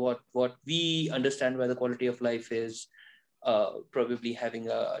 What we understand by the quality of life is probably having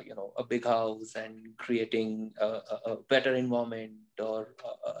a big house and creating a better environment or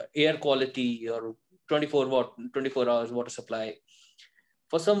air quality or 24 hours water supply.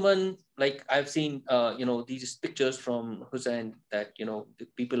 For someone like I've seen, these pictures from Hussain that, the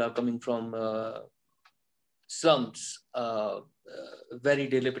people are coming from slums, very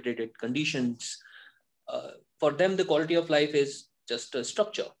dilapidated conditions. For them, the quality of life is just a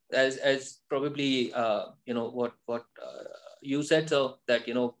structure, as probably what you said, so that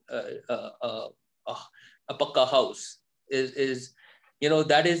a pakka house is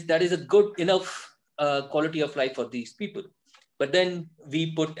that is a good enough quality of life for these people. But then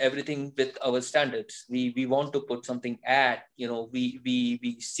we put everything with our standards. We want to put something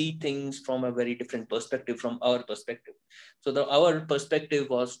we see things from a very different perspective from our perspective. So our perspective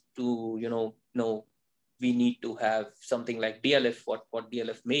was to we need to have something like DLF, what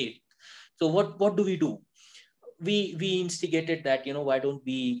DLF made. So what do? We instigated that, why don't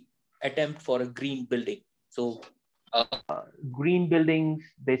we attempt for a green building? So green buildings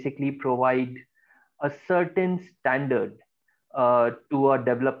basically provide a certain standard to a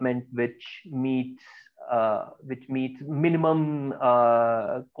development which meets minimum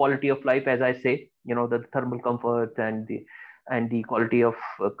quality of life, as I say, the thermal comfort and the quality of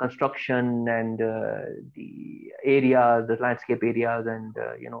construction and the areas, the landscape areas, and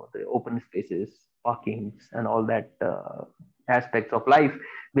the open spaces, parkings, and all that aspects of life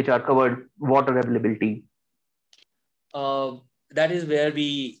which are covered, water availability. That is where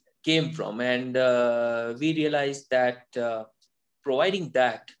we came from, and we realized that providing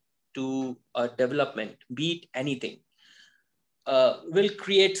that to a development, be it anything, will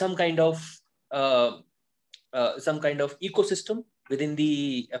create some kind of ecosystem within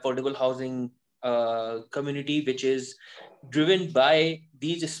the affordable housing community, which is driven by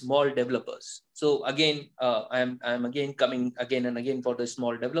these small developers. So again, I'm again coming again and again for the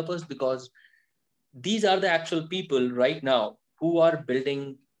small developers, because these are the actual people right now who are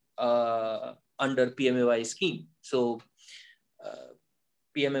building under PMAY scheme. So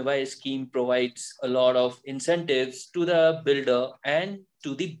PMAY scheme provides a lot of incentives to the builder and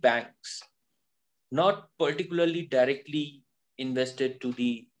to the banks, not particularly directly invested to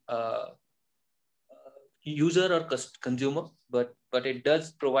the user or consumer, but it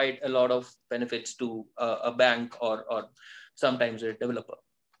does provide a lot of benefits to a bank or sometimes a developer.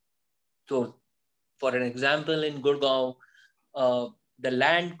 So for an example, in Gurgaon, the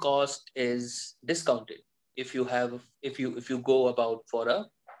land cost is discounted if you go about for a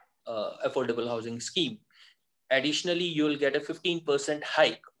affordable housing scheme. Additionally, you'll get a 15%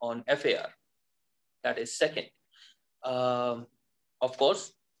 hike on FAR. That is second. Of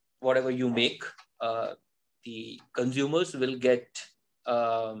course, whatever you make, the consumers will get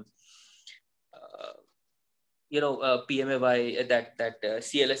PMAY, that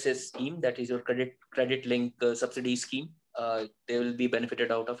CLSS scheme, that is your credit link subsidy scheme. They will be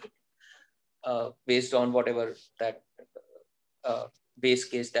benefited out of it based on whatever that base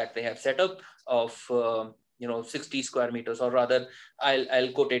case that they have set up of 60 square meters, or rather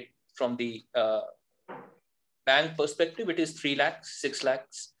I'll quote it from the bank perspective. It is 3 lakhs, 6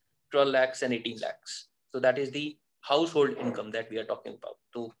 lakhs, 12 lakhs and 18 lakhs. So that is the household income that we are talking about.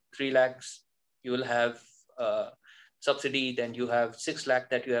 So 3 lakhs you will have subsidy, then you have 6 lakh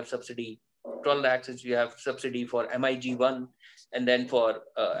that you have subsidy, 12 lakhs is you have subsidy for MIG1, and then for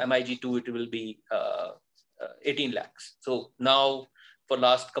MIG2 it will be 18 lakhs. So now for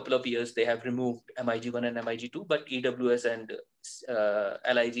last couple of years they have removed MIG1 and MIG2, but EWS and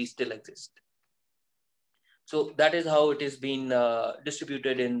LIG still exist. So that is how it has been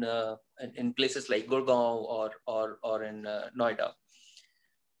distributed in places like Gurgaon or in Noida.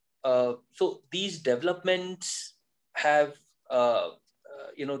 So these developments have,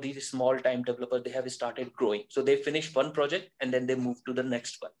 these small time developers, they have started growing. So they finish one project and then they move to the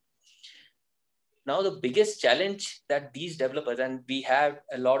next one. Now the biggest challenge that these developers, and we have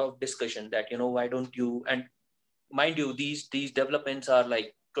a lot of discussion that, why don't you, and mind you, these developments are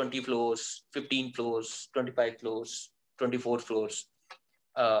like 20 floors, 15 floors, 25 floors, 24 floors,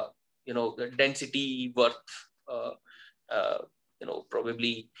 the density worth,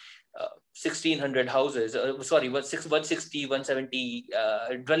 probably 1,600 houses, 160, 170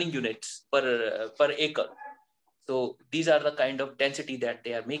 dwelling units per acre. So these are the kind of density that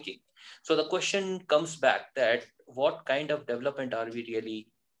they are making. So the question comes back that what kind of development are we really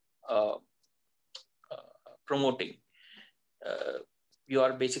promoting? You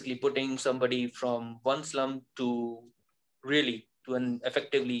are basically putting somebody from one slum to an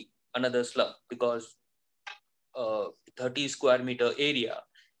effectively another slum, because 30 square meter area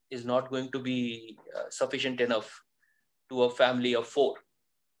is not going to be sufficient enough to a family of 4,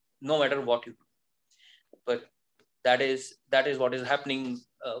 no matter what you do. But that is what is happening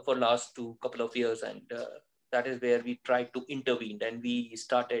for last couple of years, and that is where we tried to intervene, and we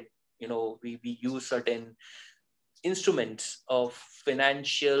started, we use certain instruments of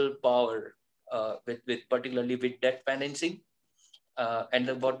financial power with particularly with debt financing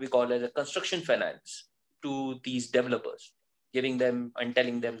and what we call as a construction finance to these developers, giving them and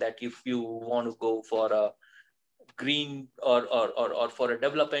telling them that if you want to go for a green or for a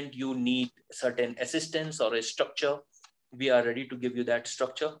development, you need certain assistance or a structure. We are ready to give you that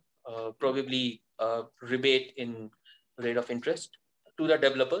structure, probably rebate in rate of interest to the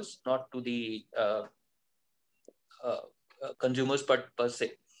developers, not to the consumers per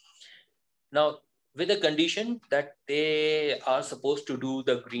se. Now, with the condition that they are supposed to do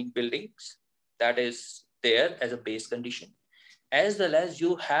the green buildings, that is there as a base condition, as well as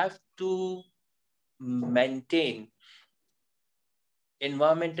you have to maintain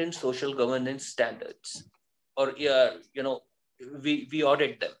environment and social governance standards, or we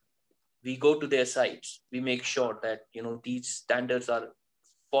audit them. We go to their sites. We make sure that these standards are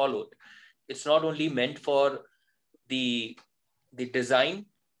followed. It's not only meant for the design,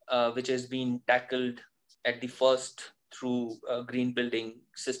 which has been tackled at the first through a green building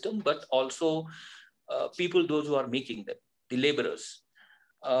system, but also people, those who are making them, the laborers.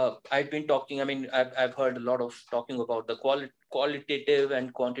 I've been talking, I've heard a lot of talking about the qualitative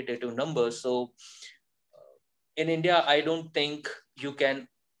and quantitative numbers. So in India, I don't think you can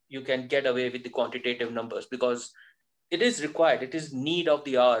get away with the quantitative numbers, because it is required. It is need of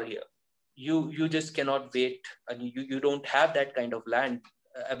the hour here. You just cannot wait, and you don't have that kind of land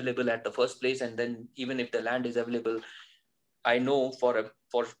available at the first place. And then even if the land is available, I know for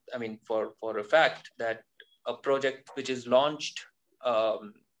a fact that a project which is launched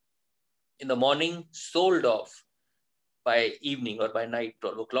in the morning sold off by evening or by night,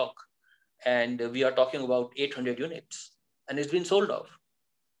 12 o'clock. And we are talking about 800 units, and it's been sold off.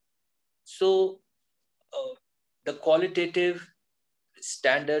 So the qualitative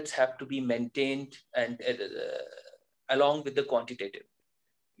standards have to be maintained, and along with the quantitative.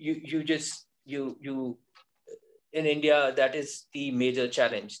 You in India, that is the major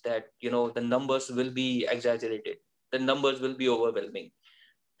challenge, that the numbers will be exaggerated, the numbers will be overwhelming,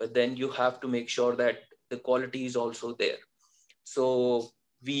 but then you have to make sure that the quality is also there. So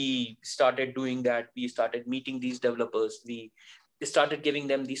we started doing that. We started meeting these developers. We started giving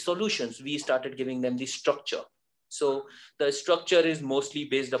them the solutions. We started giving them the structure. So the structure is mostly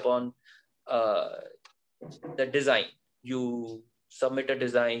based upon the design. You submit a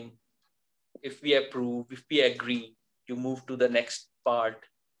design. If we approve, if we agree, you move to the next part.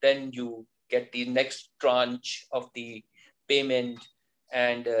 Then you get the next tranche of the payment.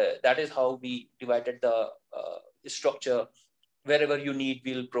 And that is how we divided the structure. Wherever you need,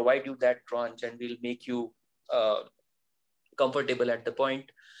 we'll provide you that tranche, and we'll make you comfortable at the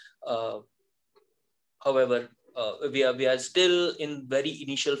point. However, we are still in very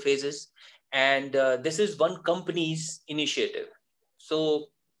initial phases, and this is one company's initiative. So,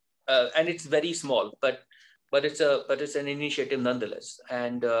 and it's very small, but it's an initiative nonetheless.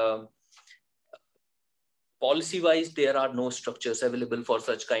 And policy-wise, there are no structures available for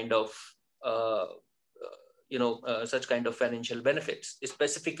such kind of such kind of financial benefits,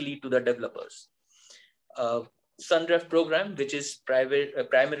 specifically to the developers. SunRef program, which is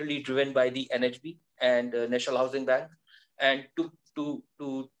primarily driven by the NHB and National Housing Bank, and to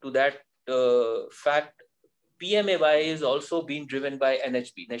that fact, PMAY is also being driven by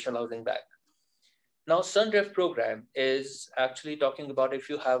NHB, National Housing Bank. Now, SunRef program is actually talking about if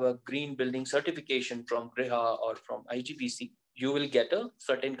you have a green building certification from GRIHA or from IGBC, you will get a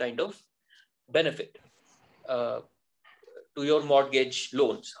certain kind of benefit to your mortgage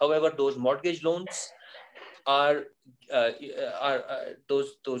loans. However, those mortgage loans are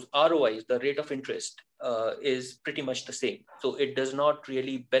those ROIs, the rate of interest is pretty much the same. So it does not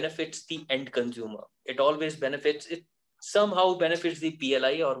really benefits the end consumer. It always benefits, it somehow benefits the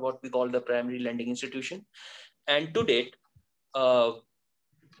PLI, or what we call the primary lending institution. And to date, apart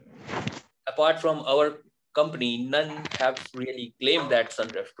from our company, none have really claimed that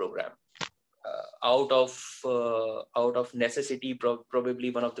SunRef program. Out of necessity, probably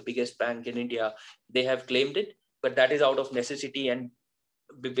one of the biggest bank in India, they have claimed it, but that is out of necessity and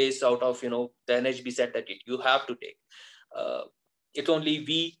based out of the NHB said that you have to take. It's only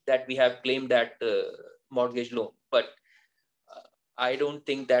we have claimed that mortgage loan, but I don't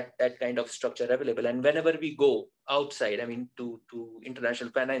think that kind of structure available. And whenever we go outside, to international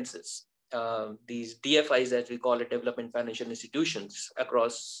finances, these DFIs, as we call it, development financial institutions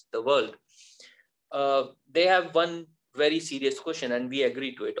across the world, they have one very serious question, and we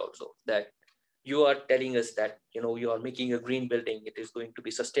agree to it also, that you are telling us that, you know, you are making a green building, it is going to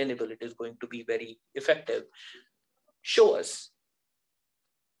be sustainable, it is going to be very effective. Show us.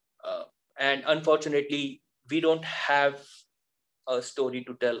 And unfortunately, we don't have a story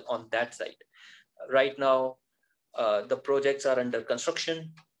to tell on that side. Right now, the projects are under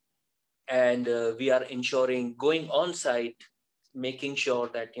construction, and we are ensuring going on site, making sure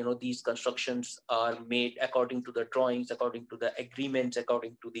that, you know, these constructions are made according to the drawings, according to the agreements,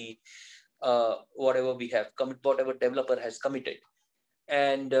 according to the whatever we have whatever developer has committed.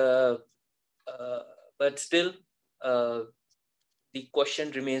 And but still, the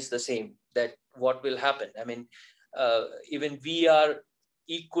question remains the same, that what will happen? I mean, even we are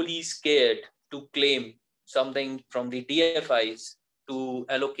equally scared to claim something from the DFIs to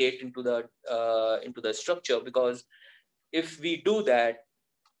allocate into the structure, because if we do that,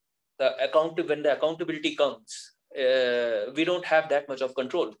 when the accountability comes, we don't have that much of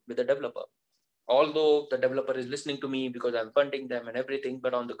control with the developer. Although the developer is listening to me because I'm funding them and everything,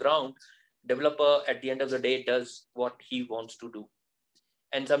 but on the ground, developer at the end of the day does what he wants to do.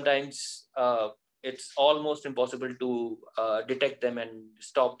 And sometimes it's almost impossible to detect them and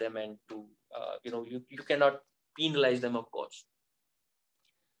stop them, and to, you cannot penalize them, of course.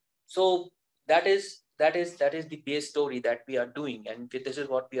 So that is the base story that we are doing, and this is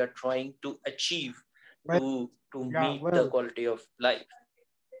what we are trying to achieve to meet the quality of life.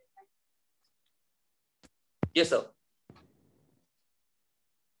 Yes, sir.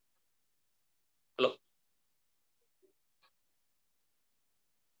 Hello.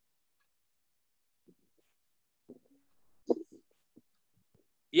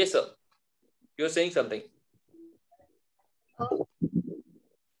 Yes, sir. You're saying something. So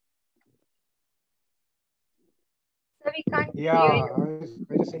we can't Yeah, hear I you. was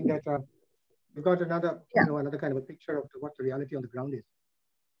just saying that we've got another, another kind of a picture of what the reality on the ground is.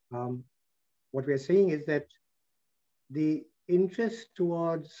 What we're seeing is that the interest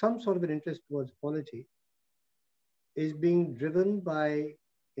towards, some sort of an interest towards quality is being driven by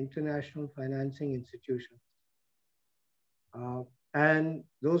international financing institutions. And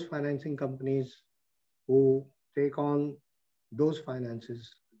those financing companies who take on those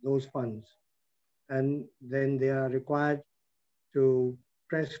finances, those funds, and then they are required to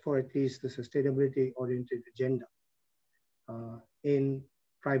press for at least the sustainability-oriented agenda in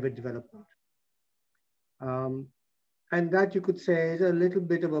private development. And that, you could say, is a little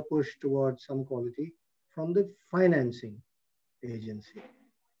bit of a push towards some quality from the financing agency.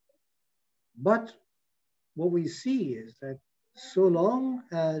 But what we see is that so long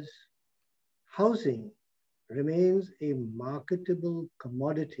as housing remains a marketable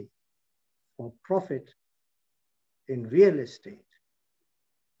commodity for profit in real estate,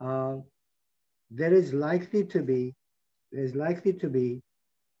 there is likely to be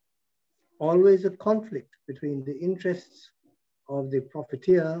always a conflict between the interests of the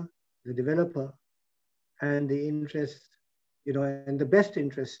profiteer, the developer, and the interests, and the best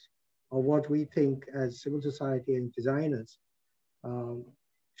interest of what we think as civil society and designers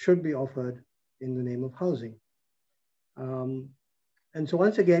should be offered in the name of housing. And so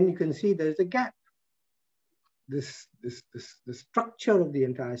once again, you can see there's a gap. The structure of the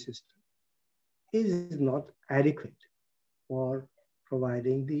entire system is not adequate for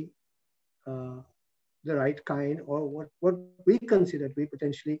providing the right kind, or what we consider to be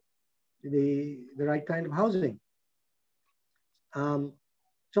potentially the right kind of housing.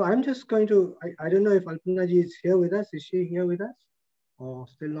 So I'm just going to, I don't know if Alpana ji is here with us. Is she here with us or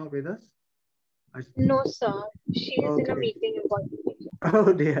still not with us? No, sir. She is in a meeting.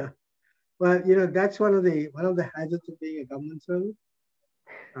 Oh dear. Well, that's one of the hazards of being a government servant.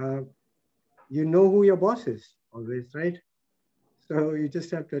 You know who your boss is always, right? So you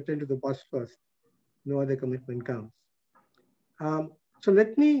just have to attend to the boss first. No other commitment counts. So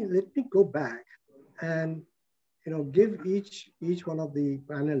let me go back and give each one of the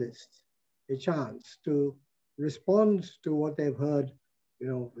panelists a chance to respond to what they've heard.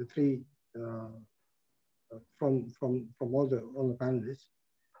 The three from all the panelists,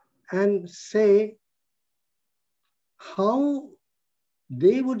 and say how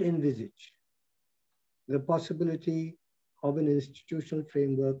they would envisage the possibility of an institutional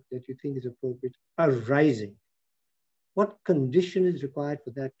framework that you think is appropriate arising. What condition is required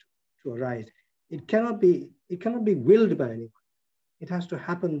for that to arise? It cannot be willed by anyone. It has to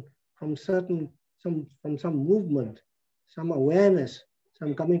happen from some movement, some awareness,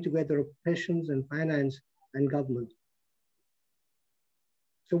 some coming together of passions and finance and government.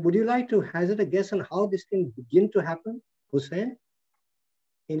 So would you like to hazard a guess on how this can begin to happen, Hussain,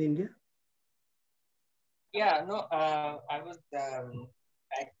 in India? Yeah, no, I was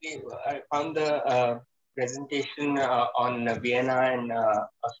actually, I found the presentation on Vienna and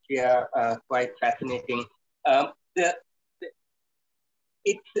Austria quite fascinating. The,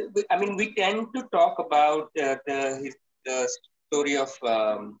 I mean, we tend to talk about the story of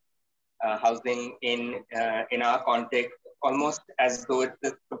housing in our context almost as though it's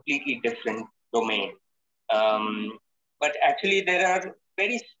a completely different domain. But actually, there are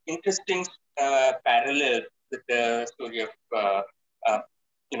very interesting parallels with the story of uh,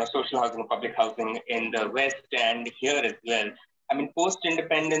 social housing, public housing in the West and here as well. I mean,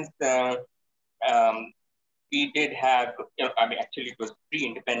 post-independence, we did have. I mean, actually, it was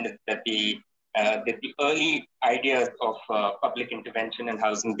pre-independence that the early ideas of public intervention and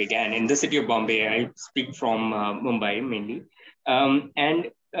housing began in the city of Bombay. I speak from Mumbai mainly, and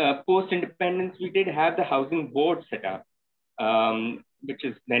post-independence, we did have the housing board set up, which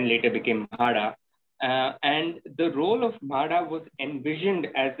is then later became MHADA. And the role of MHADA was envisioned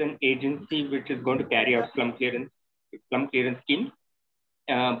as an agency which is going to carry out slum clearance schemes.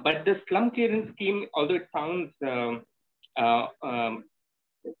 But the slum clearance scheme, although it sounds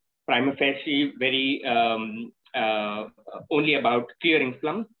prima facie very only about clearing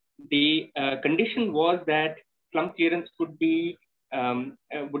slums, the condition was that slum clearance would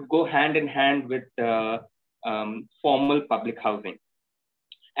go hand in hand with formal public housing.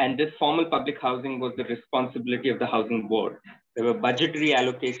 And this formal public housing was the responsibility of the housing board. There were budgetary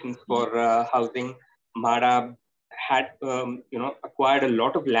allocations for housing. MHADA had acquired a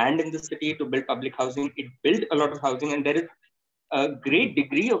lot of land in the city to build public housing. It built a lot of housing, and there is a great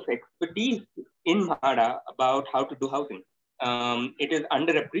degree of expertise in MHADA about how to do housing. It is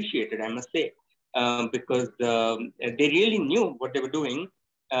underappreciated, I must say, because they really knew what they were doing,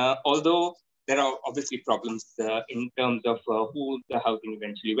 although there are obviously problems in terms of who the housing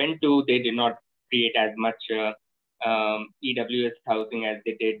eventually went to. They did not create as much EWS housing as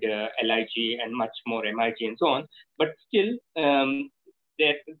they did LIG and much more MIG and so on. But still,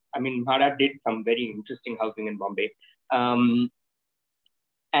 MHADA did some very interesting housing in Bombay.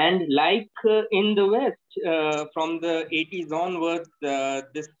 And like in the West, from the 80s onwards,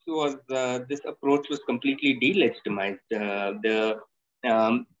 this approach was completely delegitimized.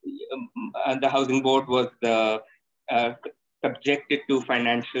 The housing board was subjected to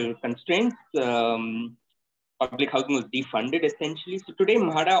financial constraints. Public housing was defunded essentially. So today,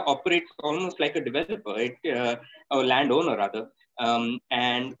 MHADA operates almost like a developer, or landowner rather,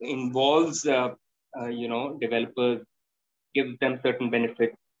 and involves developers, gives them certain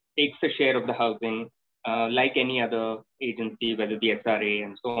benefits, takes a share of the housing, like any other agency, whether the SRA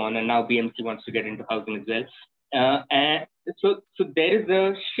and so on. And now BMC wants to get into housing as well. And so there is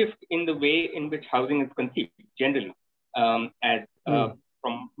a shift in the way in which housing is conceived generally, from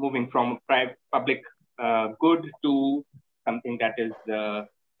moving from public good to something that is that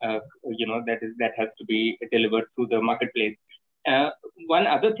has to be delivered through the marketplace. One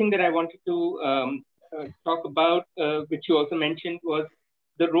other thing that I wanted to talk about, which you also mentioned, was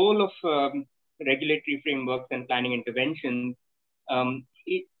the role of regulatory frameworks and planning interventions.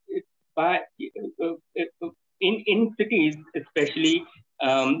 In cities, especially,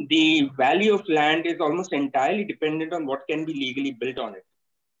 the value of land is almost entirely dependent on what can be legally built on it.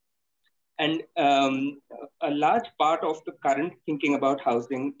 And a large part of the current thinking about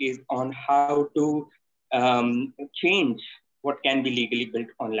housing is on how to change what can be legally built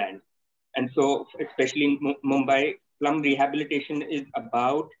on land. And so, especially in Mumbai, slum rehabilitation is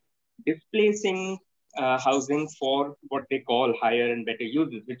about displacing housing for what they call higher and better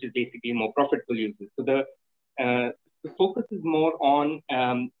uses, which is basically more profitable uses. So the focus is more on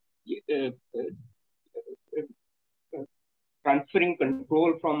transferring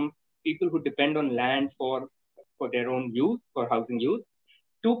control from people who depend on land for their own use, for housing use,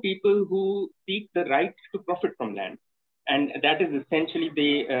 to people who seek the right to profit from land. And that is essentially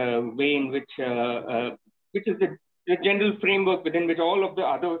the way in which is the general framework within which all of the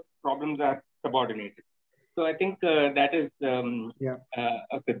other problems are subordinated. So I think that is a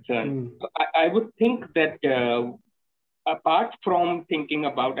concern. So I would think that apart from thinking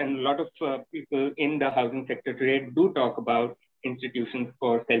about, and a lot of people in the housing sector today do talk about institutions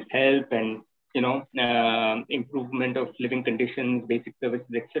for self-help and improvement of living conditions, basic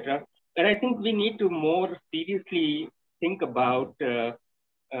services, etc. But I think we need to more seriously think about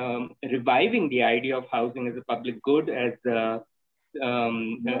reviving the idea of housing as a public good, as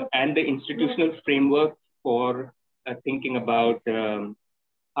and the institutional framework for thinking about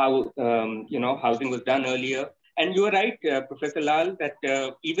how housing was done earlier. And you are right, Professor Lal, that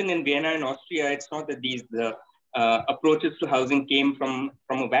even in Vienna and Austria, it's not that these approaches to housing came from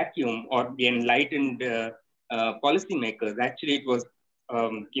a vacuum, or the enlightened policymakers. Actually, it was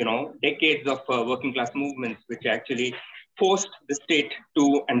decades of working class movements which actually forced the state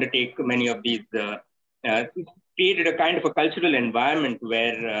to undertake many of these, created a kind of a cultural environment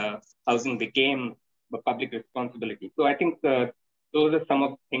where housing became a public responsibility. So I think those are some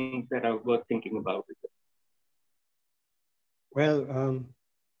of the things that are worth thinking about. Well,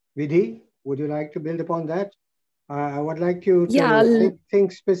 Nidhi, would you like to build upon that? I would like you to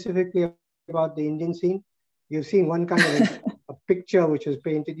think specifically about the Indian scene. You've seen one kind of a picture which was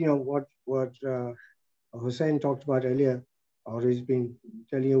painted, what Hussain talked about earlier, or he's been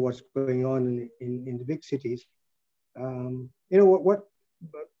telling you what's going on in the big cities.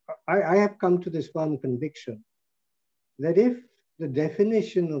 I have come to this firm conviction that if the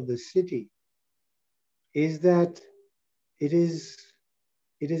definition of the city is that it is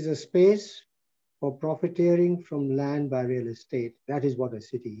a space for profiteering from land by real estate, that is what a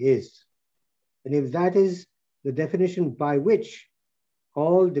city is. And if that is the definition by which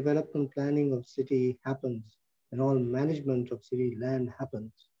all development planning of city happens and all management of city land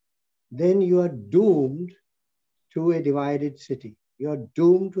happens, then you are doomed to a divided city. You are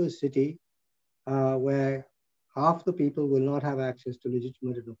doomed to a city where half the people will not have access to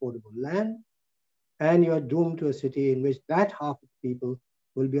legitimate and affordable land, and you are doomed to a city in which that half of the people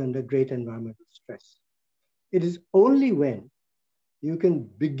will be under great environmental stress. It is only when you can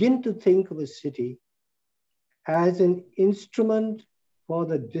begin to think of a city as an instrument for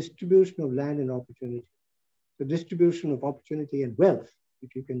the distribution of land and opportunity, the distribution of opportunity and wealth,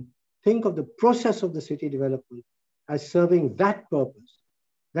 if you can think of the process of the city development as serving that purpose,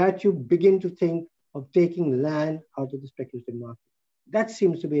 that you begin to think of taking land out of the speculative market. That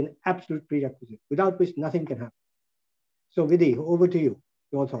seems to be an absolute prerequisite, without which nothing can happen. So Nidhi, over to you,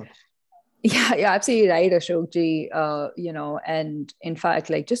 your thoughts. Yeah, you're absolutely right, Ashokji. And in fact,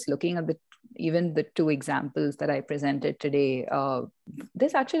 like just looking at even the two examples that I presented today,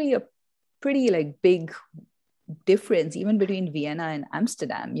 there's actually a pretty big difference even between Vienna and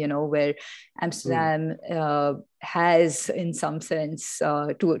Amsterdam, where Amsterdam has, in some sense,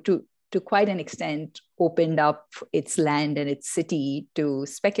 to quite an extent, opened up its land and its city to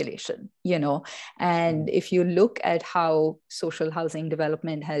speculation, And if you look at how social housing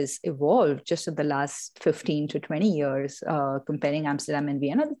development has evolved just in the last 15 to 20 years, comparing Amsterdam and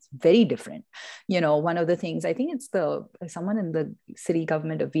Vienna, it's very different. One of the things, I think it's someone in the city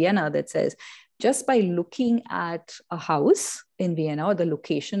government of Vienna that says, just by looking at a house in Vienna or the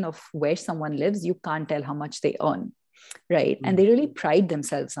location of where someone lives, you can't tell how much they earn. Right. And they really pride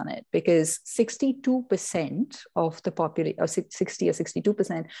themselves on it because 62% of the population, or 60 or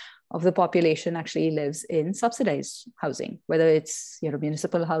 62% of the population actually lives in subsidized housing, whether it's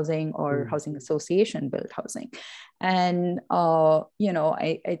municipal housing or housing association built housing. And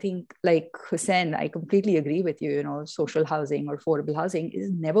I think, like Hussain, I completely agree with you. Social housing or affordable housing is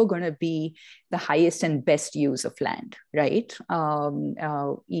never going to be the highest and best use of land, right?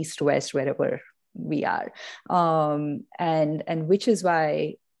 East, west, wherever we are, and which is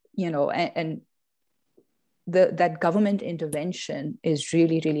why that government intervention is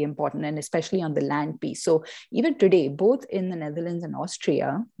really, really important, and especially on the land piece. So even today, both in the Netherlands and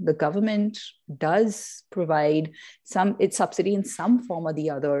Austria, the government does provide its subsidy in some form or the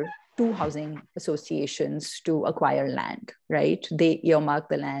other to housing associations to acquire land, right? They earmark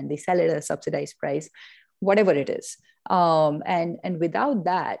the land, they sell it at a subsidized price, whatever it is. And without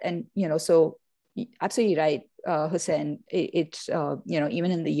that, and so absolutely right, Hussain.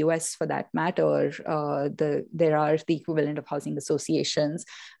 Even in the US, for that matter, there are the equivalent of housing associations,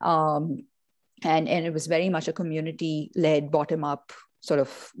 and it was very much a community-led, bottom-up sort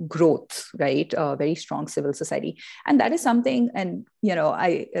of growth, right? Very strong civil society, and that is something. And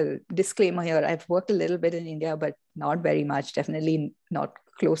disclaimer here: I've worked a little bit in India, but not very much. Definitely not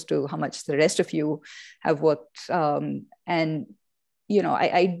close to how much the rest of you have worked, and.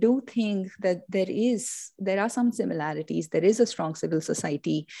 I do think that there are some similarities. There is a strong civil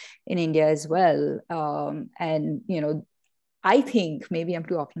society in India as well. And I think maybe I'm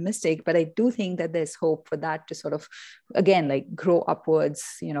too optimistic, but I do think that there's hope for that to sort of, again, grow upwards,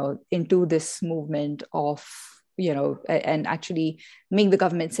 into this movement of, and actually make the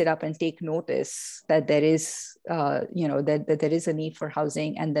government sit up and take notice that there is, that there is a need for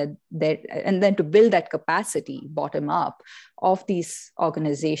housing, and and then to build that capacity bottom up of these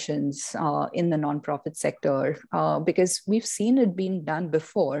organizations in the nonprofit sector, because we've seen it being done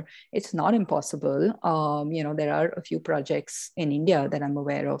before. It's not impossible. There are a few projects in India that I'm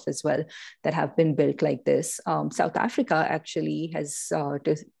aware of as well that have been built like this. South Africa actually has,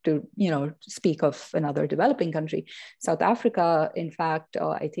 to speak of another developing country, South Africa, in fact,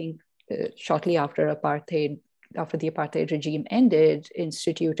 I think shortly after apartheid, after the apartheid regime ended,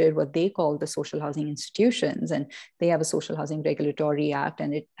 instituted what they call the social housing institutions. And they have a social housing regulatory act,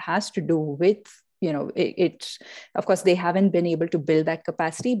 and it has to do with, of course, they haven't been able to build that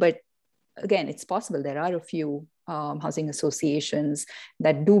capacity, but again, it's possible. There are a few housing associations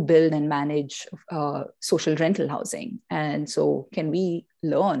that do build and manage social rental housing. And so can we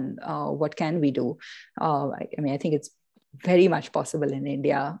learn? What can we do? I think it's very much possible in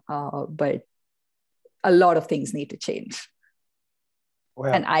India, but a lot of things need to change.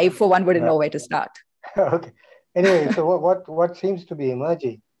 Well, and I, for one, wouldn't know where to start. Okay. Anyway, so what seems to be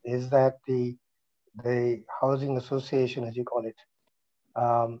emerging is that the housing association, as you call it,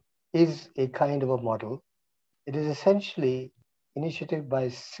 is a kind of a model. It is essentially initiative by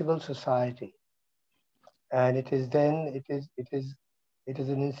civil society, and it is an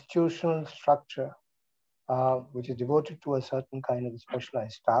institutional structure which is devoted to a certain kind of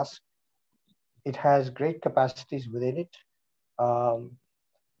specialized task. It has great capacities within it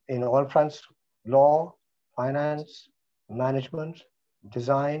in all fronts: law, finance, management,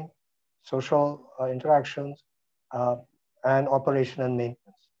 design, social interactions, and operation and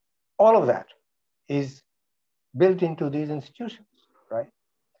maintenance. All of that is built into these institutions, right?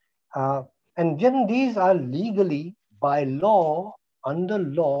 And then these are legally, by law, under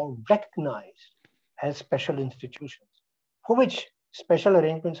law, recognized as special institutions, for which special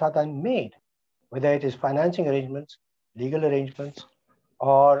arrangements are then made, whether it is financing arrangements, legal arrangements,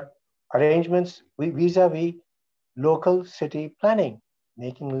 or arrangements vis-a-vis local city planning,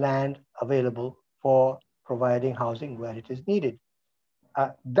 making land available for providing housing where it is needed.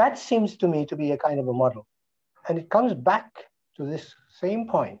 That seems to me to be a kind of a model. And it comes back to this same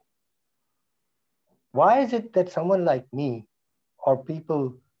point. Why is it that someone like me, or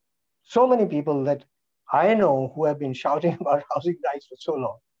people, so many people that I know who have been shouting about housing rights for so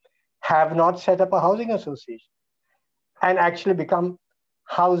long, have not set up a housing association and actually become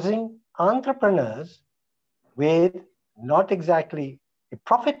housing entrepreneurs with not exactly a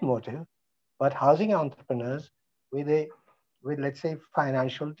profit motive, but housing entrepreneurs with let's say,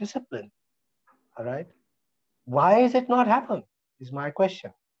 financial discipline, all right? Why is it not happen, is my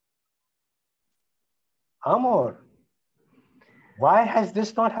question. Amor, why has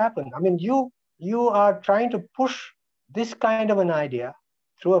this not happened? I mean, you are trying to push this kind of an idea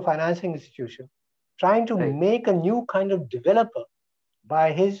through a financing institution, trying to make a new kind of developer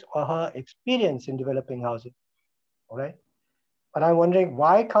by his or her experience in developing housing, all right? But I'm wondering,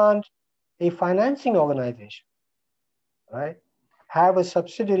 why can't a financing organization, right, have a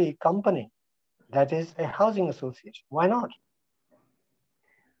subsidiary company that is a housing association? Why not?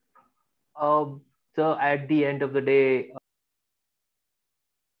 So at the end of the day,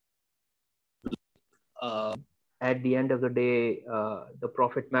 the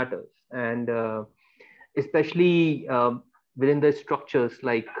profit matters, and especially within the structures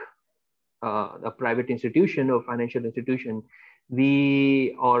like a private institution or financial institution,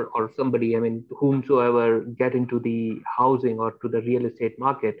 we or somebody, I mean, whomsoever get into the housing or to the real estate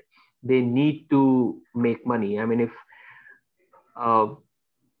market, they need to make money. I mean, if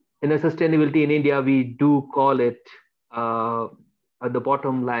in a sustainability in India, we do call it the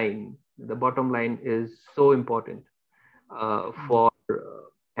bottom line. The bottom line is so important for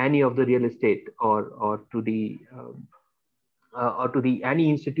any of the real estate or to the any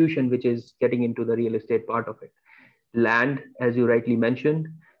institution which is getting into the real estate part of it. Land, as you rightly mentioned,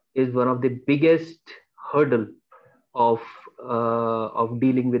 is one of the biggest hurdle of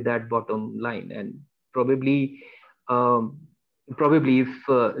dealing with that bottom line. And probably if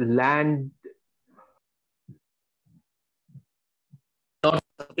land not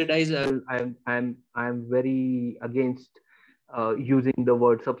subsidized, I'm very against using the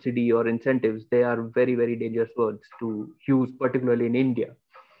word subsidy or incentives. They are very, very dangerous words to use, particularly in India.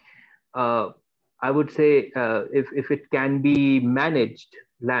 I would say if it can be managed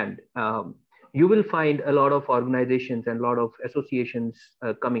land, you will find a lot of organizations and a lot of associations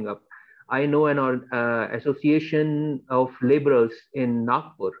coming up. I know an association of laborers in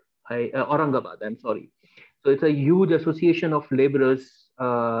Nagpur, Aurangabad, I'm sorry. So it's a huge association of laborers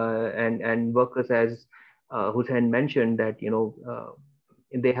and workers, as Hussain mentioned, that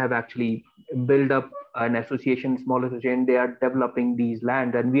they have actually built up an association, small association. They are developing these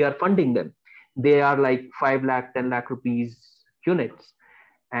land, and we are funding them. They are like 5 lakh, 10 lakh rupees units,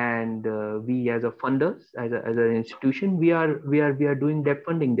 and we as a funders, as an institution, we are doing debt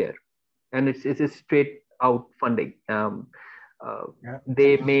funding there, and it's a straight out funding.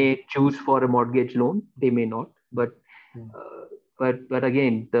 They may choose for a mortgage loan, they may not, but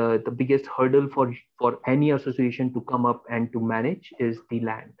again, the biggest hurdle for any association to come up and to manage is the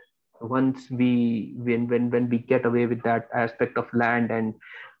land. once when we get away with that aspect of land, and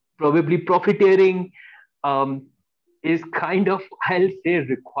probably profiteering is kind of, I'll say,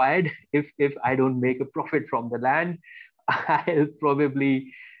 required. If I don't make a profit from the land, I'll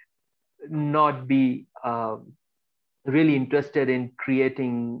probably not be really interested in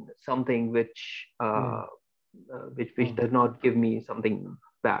creating something which does not give me something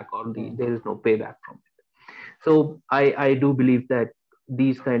back, or there is no payback from it. So I do believe that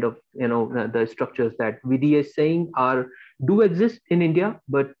these kind of the structures that Vidhi is saying do exist in India,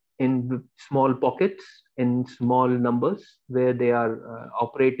 but in small pockets, in small numbers, where they are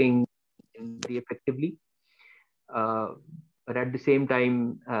operating very effectively. But at the same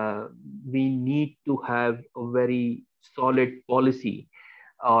time, we need to have a very solid policy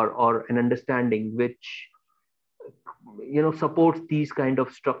or an understanding which supports these kind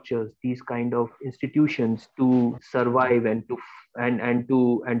of structures, these kind of institutions to survive and to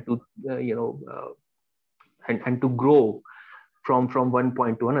grow from one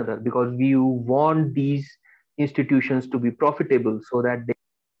point to another, because we want these institutions to be profitable so that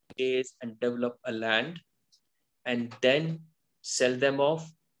they and develop a land and then sell them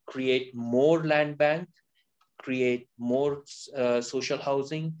off, create more land bank, create more social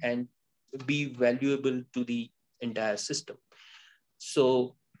housing, and be valuable to the entire system.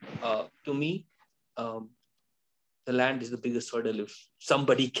 So to me, the land is the biggest hurdle if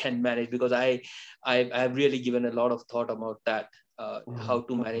somebody can manage, because I've really given a lot of thought about that, how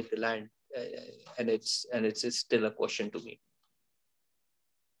to manage the land, and it's still a question to me.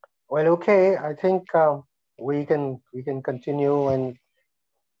 Well, okay, I think we can continue and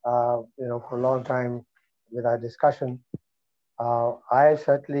for a long time with our discussion. I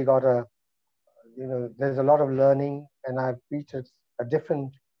certainly got there's a lot of learning, and I've reached a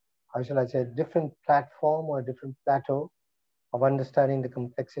different, how shall I say, different platform or a different plateau of understanding the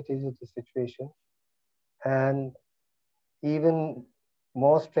complexities of the situation, and even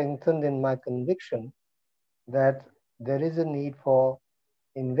more strengthened in my conviction that there is a need for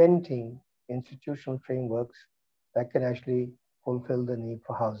inventing institutional frameworks that can actually fulfill the need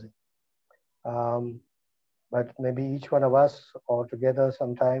for housing. But maybe each one of us or together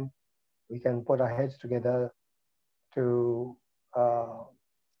sometime, we can put our heads together to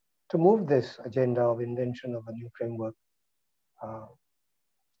move this agenda of invention of a new framework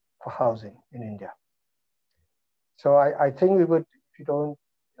for housing in India. So I think we would, if you don't,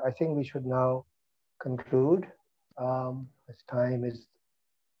 I think we should now conclude. As time is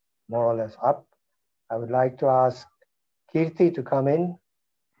more or less up, I would like to ask Kirti to come in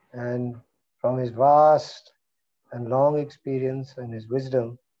and, from his vast and long experience and his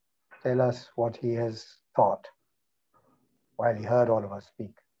wisdom, tell us what he has thought while he heard all of us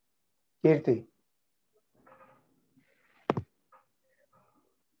speak. Kirti.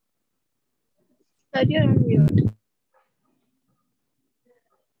 Sir, you're on mute.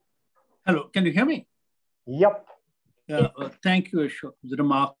 Hello, can you hear me? Yep. Yeah, thank you, Ashok. It was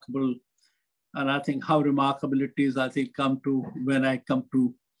remarkable. And I think how remarkable it is, I think, when I come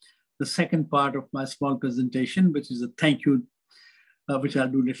to the second part of my small presentation, which is a thank you, which I'll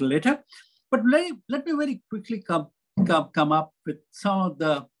do a little later. But let me very quickly come up with some of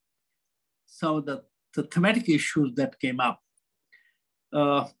the thematic issues that came up.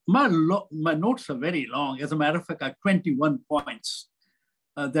 My notes are very long. As a matter of fact, I have 21 points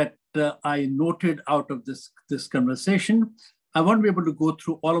that I noted out of this conversation. I won't be able to go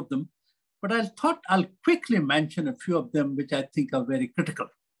through all of them, but I thought I'll quickly mention a few of them, which I think are very critical.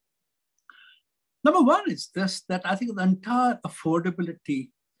 Number one is this, that I think the entire affordability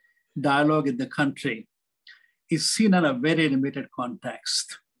dialogue in the country is seen in a very limited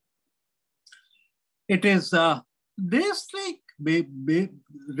context. It is basically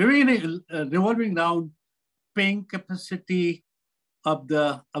revolving around paying capacity of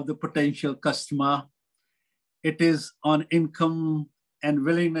the potential customer. It is on income and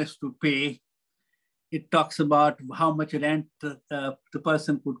willingness to pay. It talks about how much rent the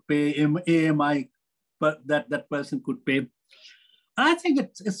person could pay, AMI that person could pay. I think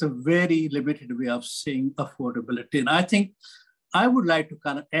it's a very limited way of seeing affordability. And I think I would like to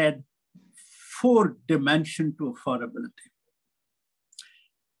kind of add 4 dimensions to affordability.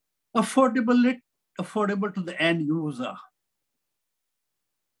 Affordable to the end user.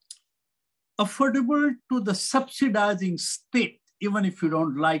 Affordable to the subsidizing state, even if you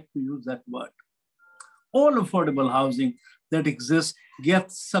don't like to use that word. All affordable housing that exists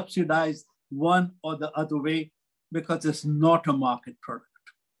gets subsidized one or the other way because it's not a market product.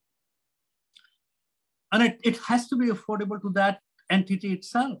 And it has to be affordable to that entity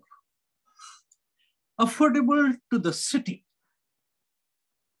itself. Affordable to the city.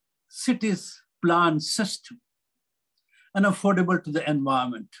 cities plan system and affordable to the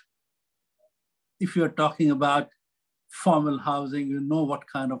environment. If you're talking about formal housing, you know what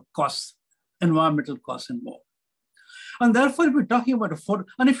kind of costs, environmental costs involved. And therefore, if we're talking about affordable,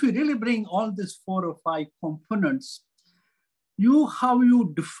 and if you really bring all these 4 or 5 components, how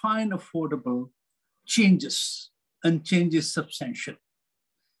you define affordable changes and changes substantially.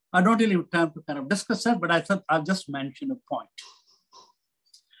 I don't really have time to kind of discuss that, but I thought I'll just mention a point.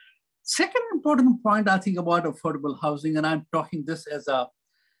 Second important point I think about affordable housing, and I'm talking this as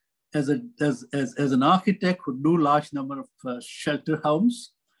an architect who do large number of shelter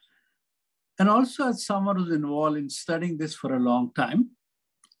homes, and also as someone who's involved in studying this for a long time.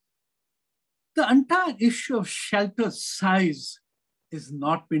 The entire issue of shelter size is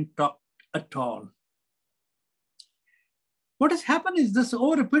not being talked at all. What has happened is this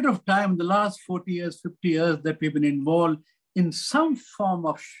over a period of time, the last 40 years, 50 years, that we've been involved in some form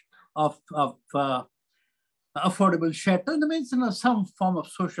of affordable shelter, that means some form of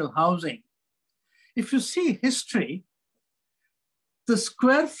social housing. If you see history, the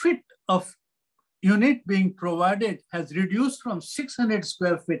square feet of unit being provided has reduced from 600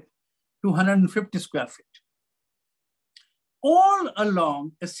 square feet to 150 square feet. All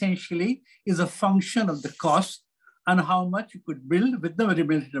along, essentially, is a function of the cost and how much you could build with the very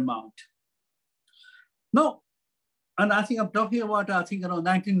limited amount. Now, and I think I'm talking about,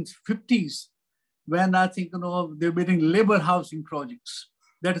 1950s, when they're building labor housing projects.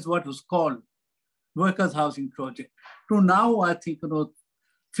 That is what was called workers' housing project. To now,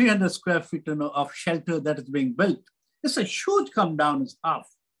 300 square feet of shelter that is being built. It's a huge come down, is half.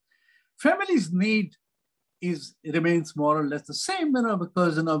 Families' need remains more or less the same,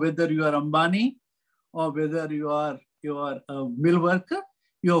 because whether you are Ambani or whether you are a mill worker,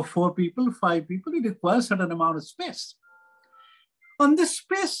 you have 4 people, 5 people, it requires a certain amount of space. On this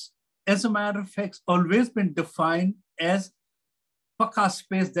space, as a matter of fact, always been defined as pakka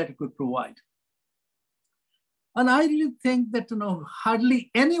space that it could provide. And I really think that hardly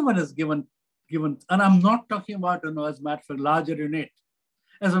anyone has given, and I'm not talking about as a matter of fact, larger unit.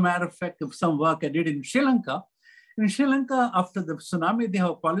 As a matter of fact, of some work I did in Sri Lanka, after the tsunami, they have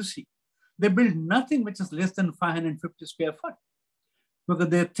a policy. They build nothing which is less than 550 square foot, because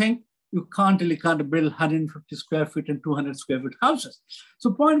they think you can't build 150 square feet and 200 square foot houses. So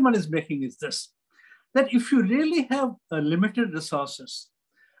point one is making is this, that if you really have limited resources,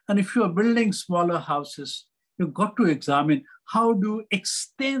 and if you are building smaller houses, you've got to examine how do you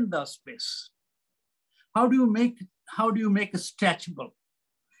extend the space? How do you make it stretchable?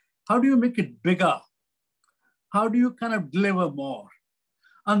 How do you make it bigger? How do you kind of deliver more?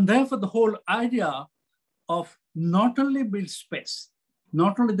 And therefore, the whole idea of not only build space,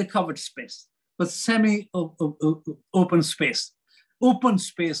 not only the covered space, but semi-open space,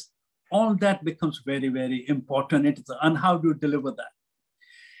 all that becomes very, very important. And how do you deliver that?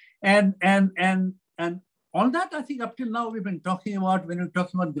 And all that, I think up till now, we've been talking about when we're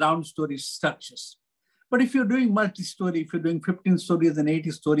talking about ground story structures. But if you're doing multi-story, if you're doing 15 stories and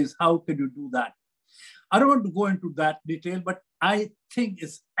 80 stories, how can you do that? I don't want to go into that detail, but I think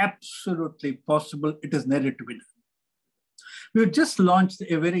it's absolutely possible. It is needed to be done. We've just launched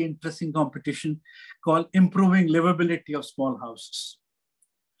a very interesting competition called Improving Livability of Small Houses.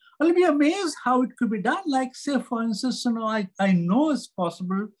 I'll be amazed how it could be done. Like, say, for instance, I know it's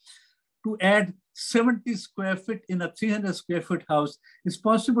possible to add 70 square feet in a 300 square foot house. It's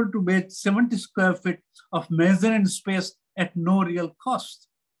possible to make 70 square feet of mezzanine space at no real cost.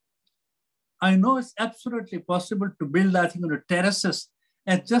 I know it's absolutely possible to build, terraces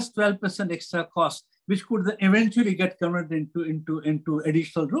at just 12% extra cost, which could then eventually get converted into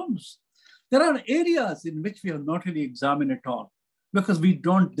additional rooms. There are areas in which we have not really examined at all, because we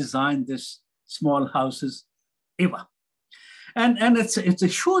don't design these small houses ever. And it's a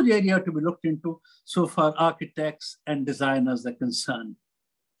huge area to be looked into so far architects and designers are concerned.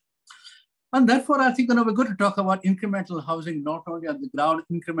 And therefore, I think we're going to talk about incremental housing, not only on the ground.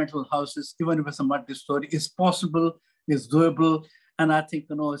 Incremental houses, even if it's a multi-story, is possible, is doable, and I think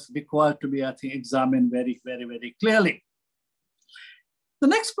it's required to be, examined very, very, very clearly. The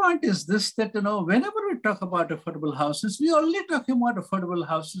next point is this, that whenever we talk about affordable houses, we're only talking about affordable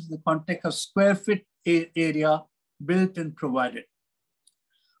houses in the context of square feet area built and provided.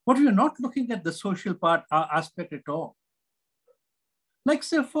 But we're not looking at the social part aspect at all. Like,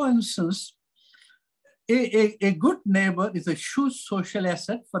 say, for instance, a good neighbor is a huge social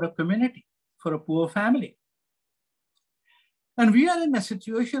asset for a community, for a poor family. And we are in a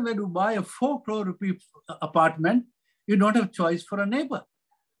situation where you buy a 4 crore rupee apartment, you don't have choice for a neighbor.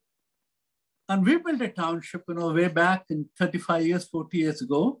 And we built a township, way back in 35 years, 40 years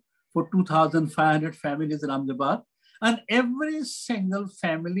ago, for 2,500 families in Ahmedabad. And every single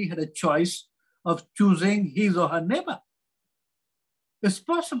family had a choice of choosing his or her neighbor. It's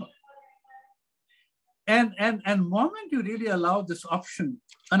possible. And moment you really allow this option,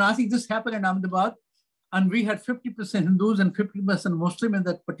 and I think this happened in Ahmedabad, and we had 50% Hindus and 50% Muslim in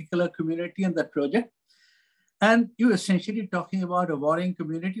that particular community and that project. And you're essentially talking about a warring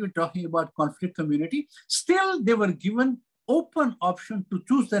community, you're talking about conflict community. Still, they were given open option to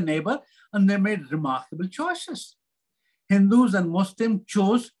choose their neighbor, and they made remarkable choices. Hindus and Muslims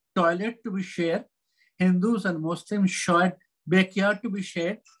chose toilet to be shared. Hindus and Muslims shared backyard to be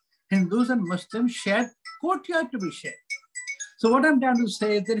shared. Hindus and Muslims shared courtyard to be shared. So what I'm trying to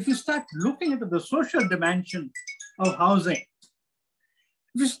say is that if you start looking into the social dimension of housing,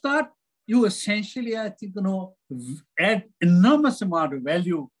 you essentially, I think, add enormous amount of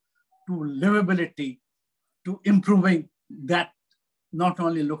value to livability, to improving that, not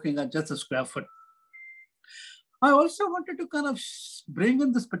only looking at just a square foot. I also wanted to kind of bring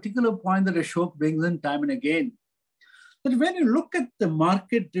in this particular point that Ashok brings in time and again, that when you look at the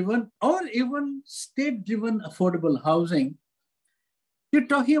market-driven or even state-driven affordable housing, you're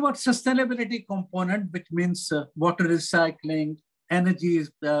talking about sustainability component, which means water recycling, energy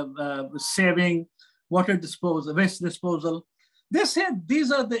saving, water disposal, waste disposal. They said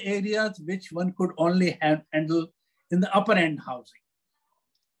these are the areas which one could only handle in the upper end housing.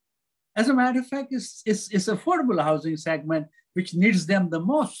 As a matter of fact, it's affordable housing segment which needs them the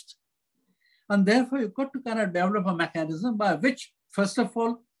most. And therefore, you've got to kind of develop a mechanism by which, first of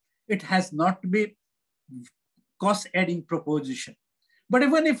all, it has not to be cost-adding proposition. But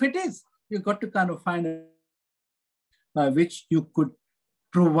even if it is, you've got to kind of find a by which you could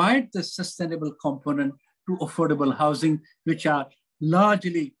provide the sustainable component to affordable housing, which are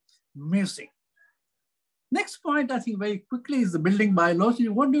largely missing. Next point, I think very quickly, is the building bylaws.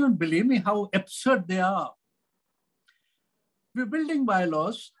 You won't even believe me how absurd they are. We're building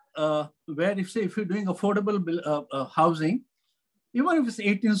bylaws where if you're doing affordable housing, even if it's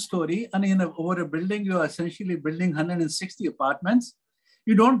 18-story and over a building, you are essentially building 160 apartments,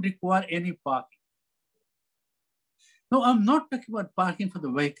 you don't require any parking. No, I'm not talking about parking for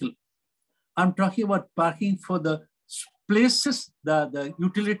the vehicle. I'm talking about parking for the places, the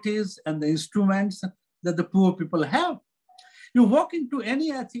utilities and the instruments that the poor people have. You walk into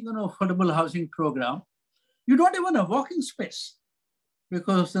any, I think, affordable housing program, you don't even have walking space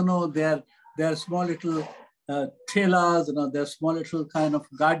because, they're small little trailers, they're small little kind of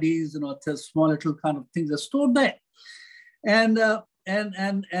gadis, they're small little kind of things are stored there. And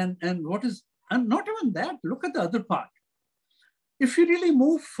what is, and not even that, look at the other part. If you really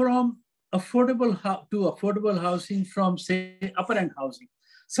move from affordable to affordable housing from, say, upper end housing,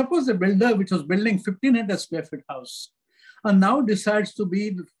 suppose a builder which was building 1,500 square foot house and now decides to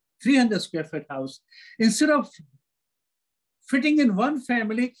be 300 square foot house, instead of fitting in one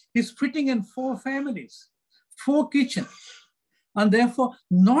family, he's fitting in 4 families, 4 kitchens. And therefore,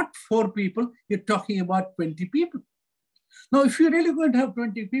 not 4 people, you're talking about 20 people. Now, if you're really going to have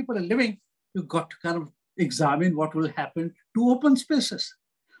 20 people living, you've got to kind of examine what will happen to open spaces,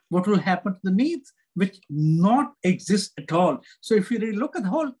 what will happen to the needs, which not exist at all. So if you really look at the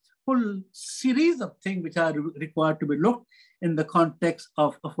whole series of things which are required to be looked in the context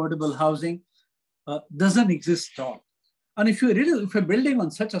of affordable housing, doesn't exist at all. And if you're building on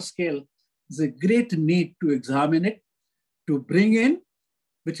such a scale, there's a great need to examine it, to bring in,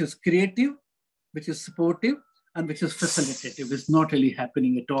 which is creative, which is supportive, and which is facilitative. It's not really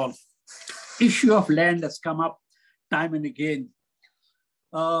happening at all. Issue of land has come up time and again.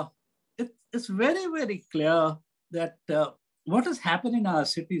 It's very, very clear that what has happened in our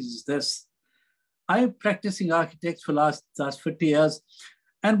cities is this. I'm practicing architects for last 50 years.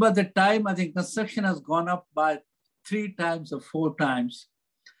 And by the time I think construction has gone up by 3 times or 4 times,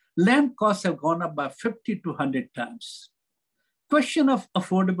 land costs have gone up by 50 to 100 times. Question of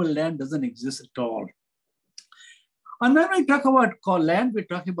affordable land doesn't exist at all. And when we talk about land, we're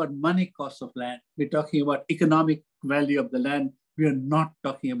talking about money cost of land. We're talking about economic value of the land. We are not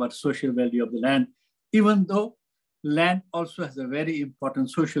talking about social value of the land, even though land also has a very important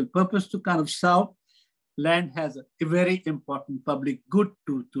social purpose to kind of serve. Land has a very important public good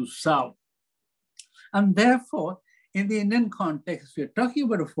to serve. And therefore, in the Indian context, we're talking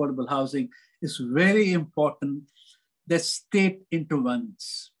about affordable housing, it's very important that state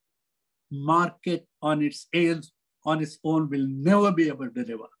intervenes. Market on its own will never be able to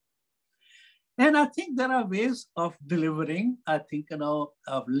deliver. And I think there are ways of delivering, I think,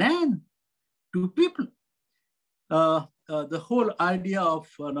 of land to people. The whole idea of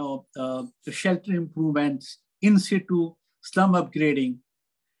the shelter improvements, in situ slum upgrading,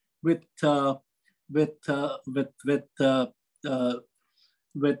 with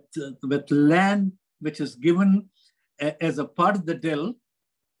land which is given as a part of the deal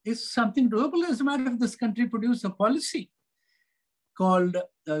is something doable. As a matter of fact, this country produced a policy called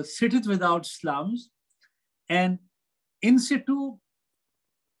Cities Without Slums, and in situ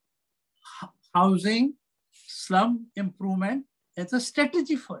housing, slum improvement as a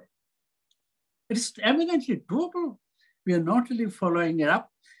strategy for it. It is eminently doable. We are not really following it up.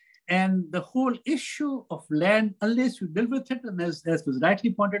 And the whole issue of land, unless you deal with it, and as was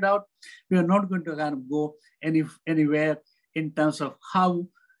rightly pointed out, we are not going to kind of go anywhere in terms of how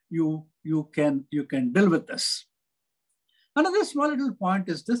you can deal with this. Another small little point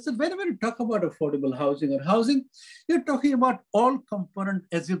is this, that whenever you talk about affordable housing or housing, you're talking about all components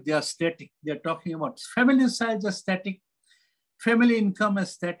as if they are static. They're talking about family size as static, family income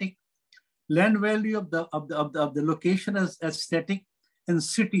as static, land value of the location as static, and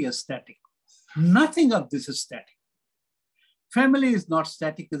city as static. Nothing of this is static. Family is not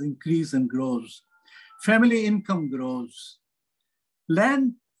static, it increases and grows. Family income grows.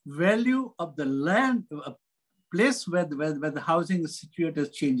 Land value of the land, a place where the housing is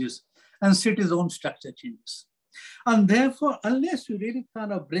situated changes, and city's own structure changes. And therefore, unless you really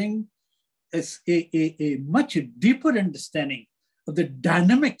kind of bring a much deeper understanding of the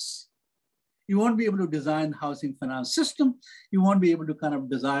dynamics, you won't be able to design housing finance system. You won't be able to kind of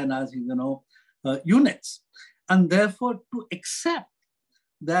design housing, units. And therefore, to accept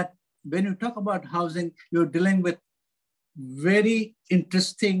that when you talk about housing, you're dealing with very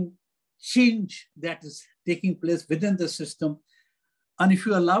interesting change that is taking place within the system. And if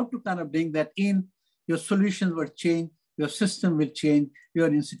you're allowed to kind of bring that in, your solutions will change, your system will change, your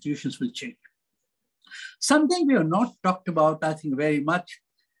institutions will change. Something we have not talked about, I think, very much,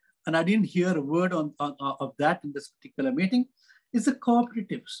 and I didn't hear a word of that in this particular meeting, is the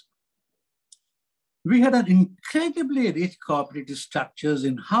cooperatives. We had an incredibly rich cooperative structures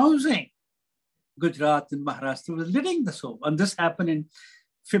in housing. Gujarat and Maharashtra was leading this over. And this happened in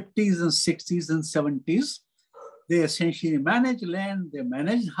 50s and 60s and 70s. They essentially managed land, they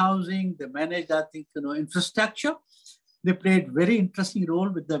managed housing, they managed, I think, infrastructure. They played very interesting role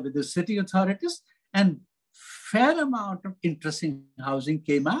with the city authorities, and fair amount of interesting housing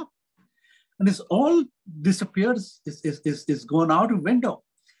came up. And it's all disappears, is gone out of window.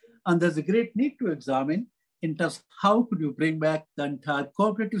 And there's a great need to examine in terms of how could you bring back the entire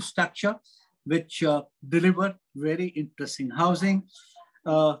cooperative structure, which delivered very interesting housing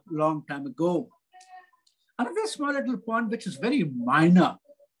a long time ago. Another small little point, which is very minor,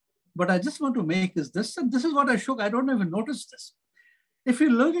 but I just want to make is this, and this is what I shook, I don't even notice this. If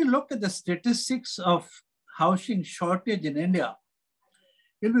you really look at the statistics of housing shortage in India,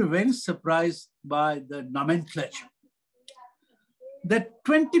 you'll be very surprised by the nomenclature. That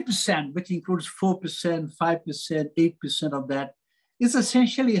 20%, which includes 4%, 5%, 8% of that, is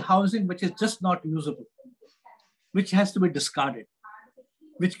essentially housing which is just not usable, which has to be discarded,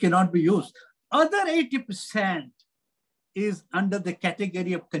 which cannot be used. Other 80% is under the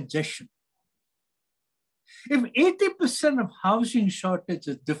category of congestion. If 80% of housing shortage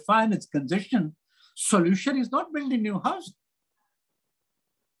is defined as congestion, solution is not building new housing.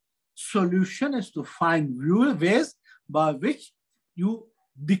 Solution is to find ways by which you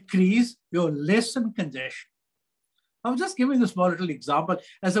decrease your lessen congestion. I'm just giving a small little example.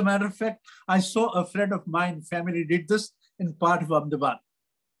 As a matter of fact, I saw a friend of mine, family did this in part of Ahmedabad.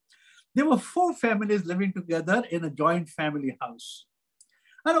 There were 4 families living together in a joint family house.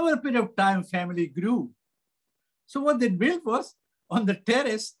 And over a period of time, family grew. So what they built was, on the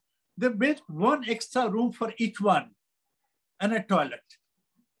terrace, they built 1 extra room for each one and a toilet.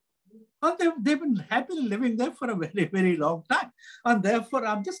 And they've been happily living there for a very, very long time. And therefore,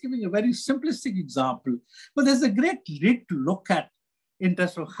 I'm just giving a very simplistic example. But there's a great need to look at in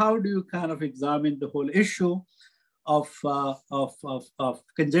terms of how do you kind of examine the whole issue of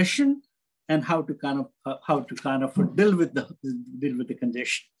congestion and how to kind of deal with the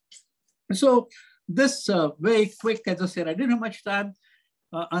congestion. So this very quick, as I said, I didn't have much time,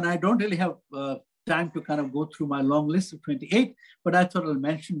 and I don't really have time to kind of go through my long list of 28, but I thought I'll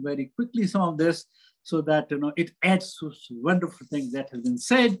mention very quickly some of this so that it adds to wonderful things that has been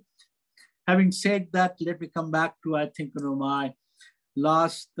said. Having said that, let me come back to, I think, my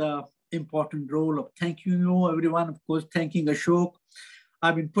last important role of thanking you, everyone. Of course, thanking Ashok.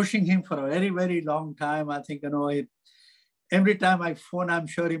 I've been pushing him for a very, very long time. I think, every time I phone, I'm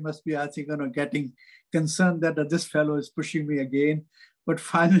sure he must be, I think, getting concerned that this fellow is pushing me again. But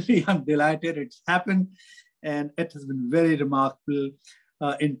finally, I'm delighted it's happened. And it has been very remarkable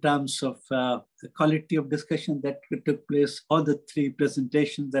in terms of the quality of discussion that took place, all the three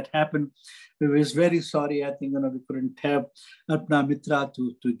presentations that happened. We was very sorry, I think, we couldn't have Arpana Mitra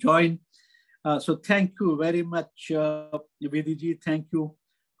to join. So thank you very much, Vidiji. Thank you,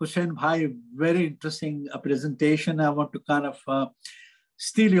 Hussain Bhai. Very interesting presentation. I want to kind of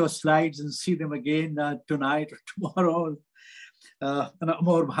steal your slides and see them again tonight or tomorrow.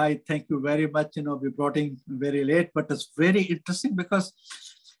 Amor Bhai, thank you very much. We brought in very late, but it's very interesting because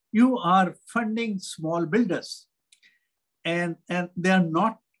you are funding small builders, and they are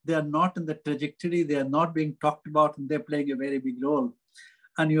not in the trajectory. They are not being talked about, and they're playing a very big role.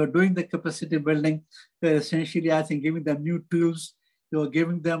 And you're doing the capacity building. You're essentially, I think, giving them new tools. You're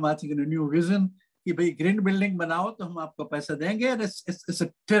giving them, I think, a new vision. कि भाई green building बनाओ तो हम आपको पैसा देंगे. And it's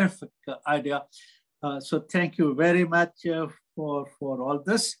a terrific idea. So thank you very much for all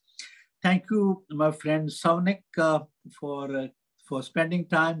this. Thank you, my friend Saunik, for spending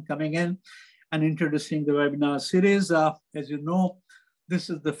time coming in and introducing the webinar series. As you know, this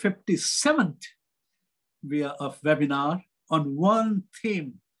is the 57th of webinar on one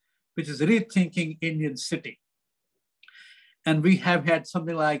theme, which is rethinking Indian city. And we have had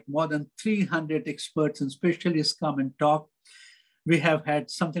something like more than 300 experts and specialists come and talk. We have had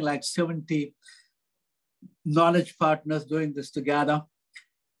something like 70 knowledge partners doing this together.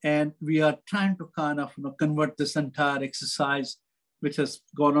 And we are trying to kind of convert this entire exercise, which has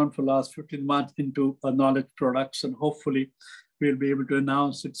gone on for the last 15 months, into a knowledge products. And hopefully we'll be able to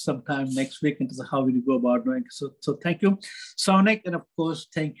announce it sometime next week into how we go about doing it. So thank you, Saunik. And of course,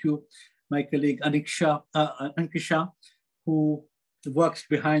 thank you, my colleague Ankisha, who works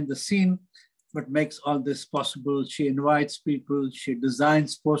behind the scene, but makes all this possible. She invites people, she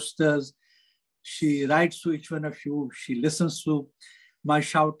designs posters, she writes to each one of you, she listens to my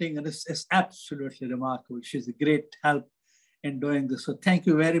shouting, and it's absolutely remarkable. She's a great help in doing this. So thank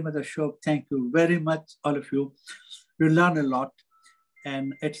you very much, Ashok. Thank you very much, all of you. We learn a lot,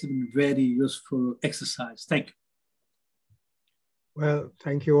 and it's been a very useful exercise. Thank you. Well,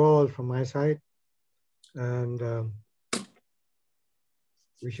 thank you all from my side. And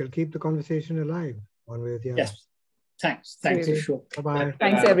we shall keep the conversation alive one way or the other. Yes. Thanks. Thanks, Ashok. Bye-bye.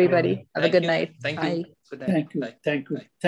 Thanks, everybody. Have a good night. Thank Bye. you. Good night. Thank you. Bye. Thank you. Bye.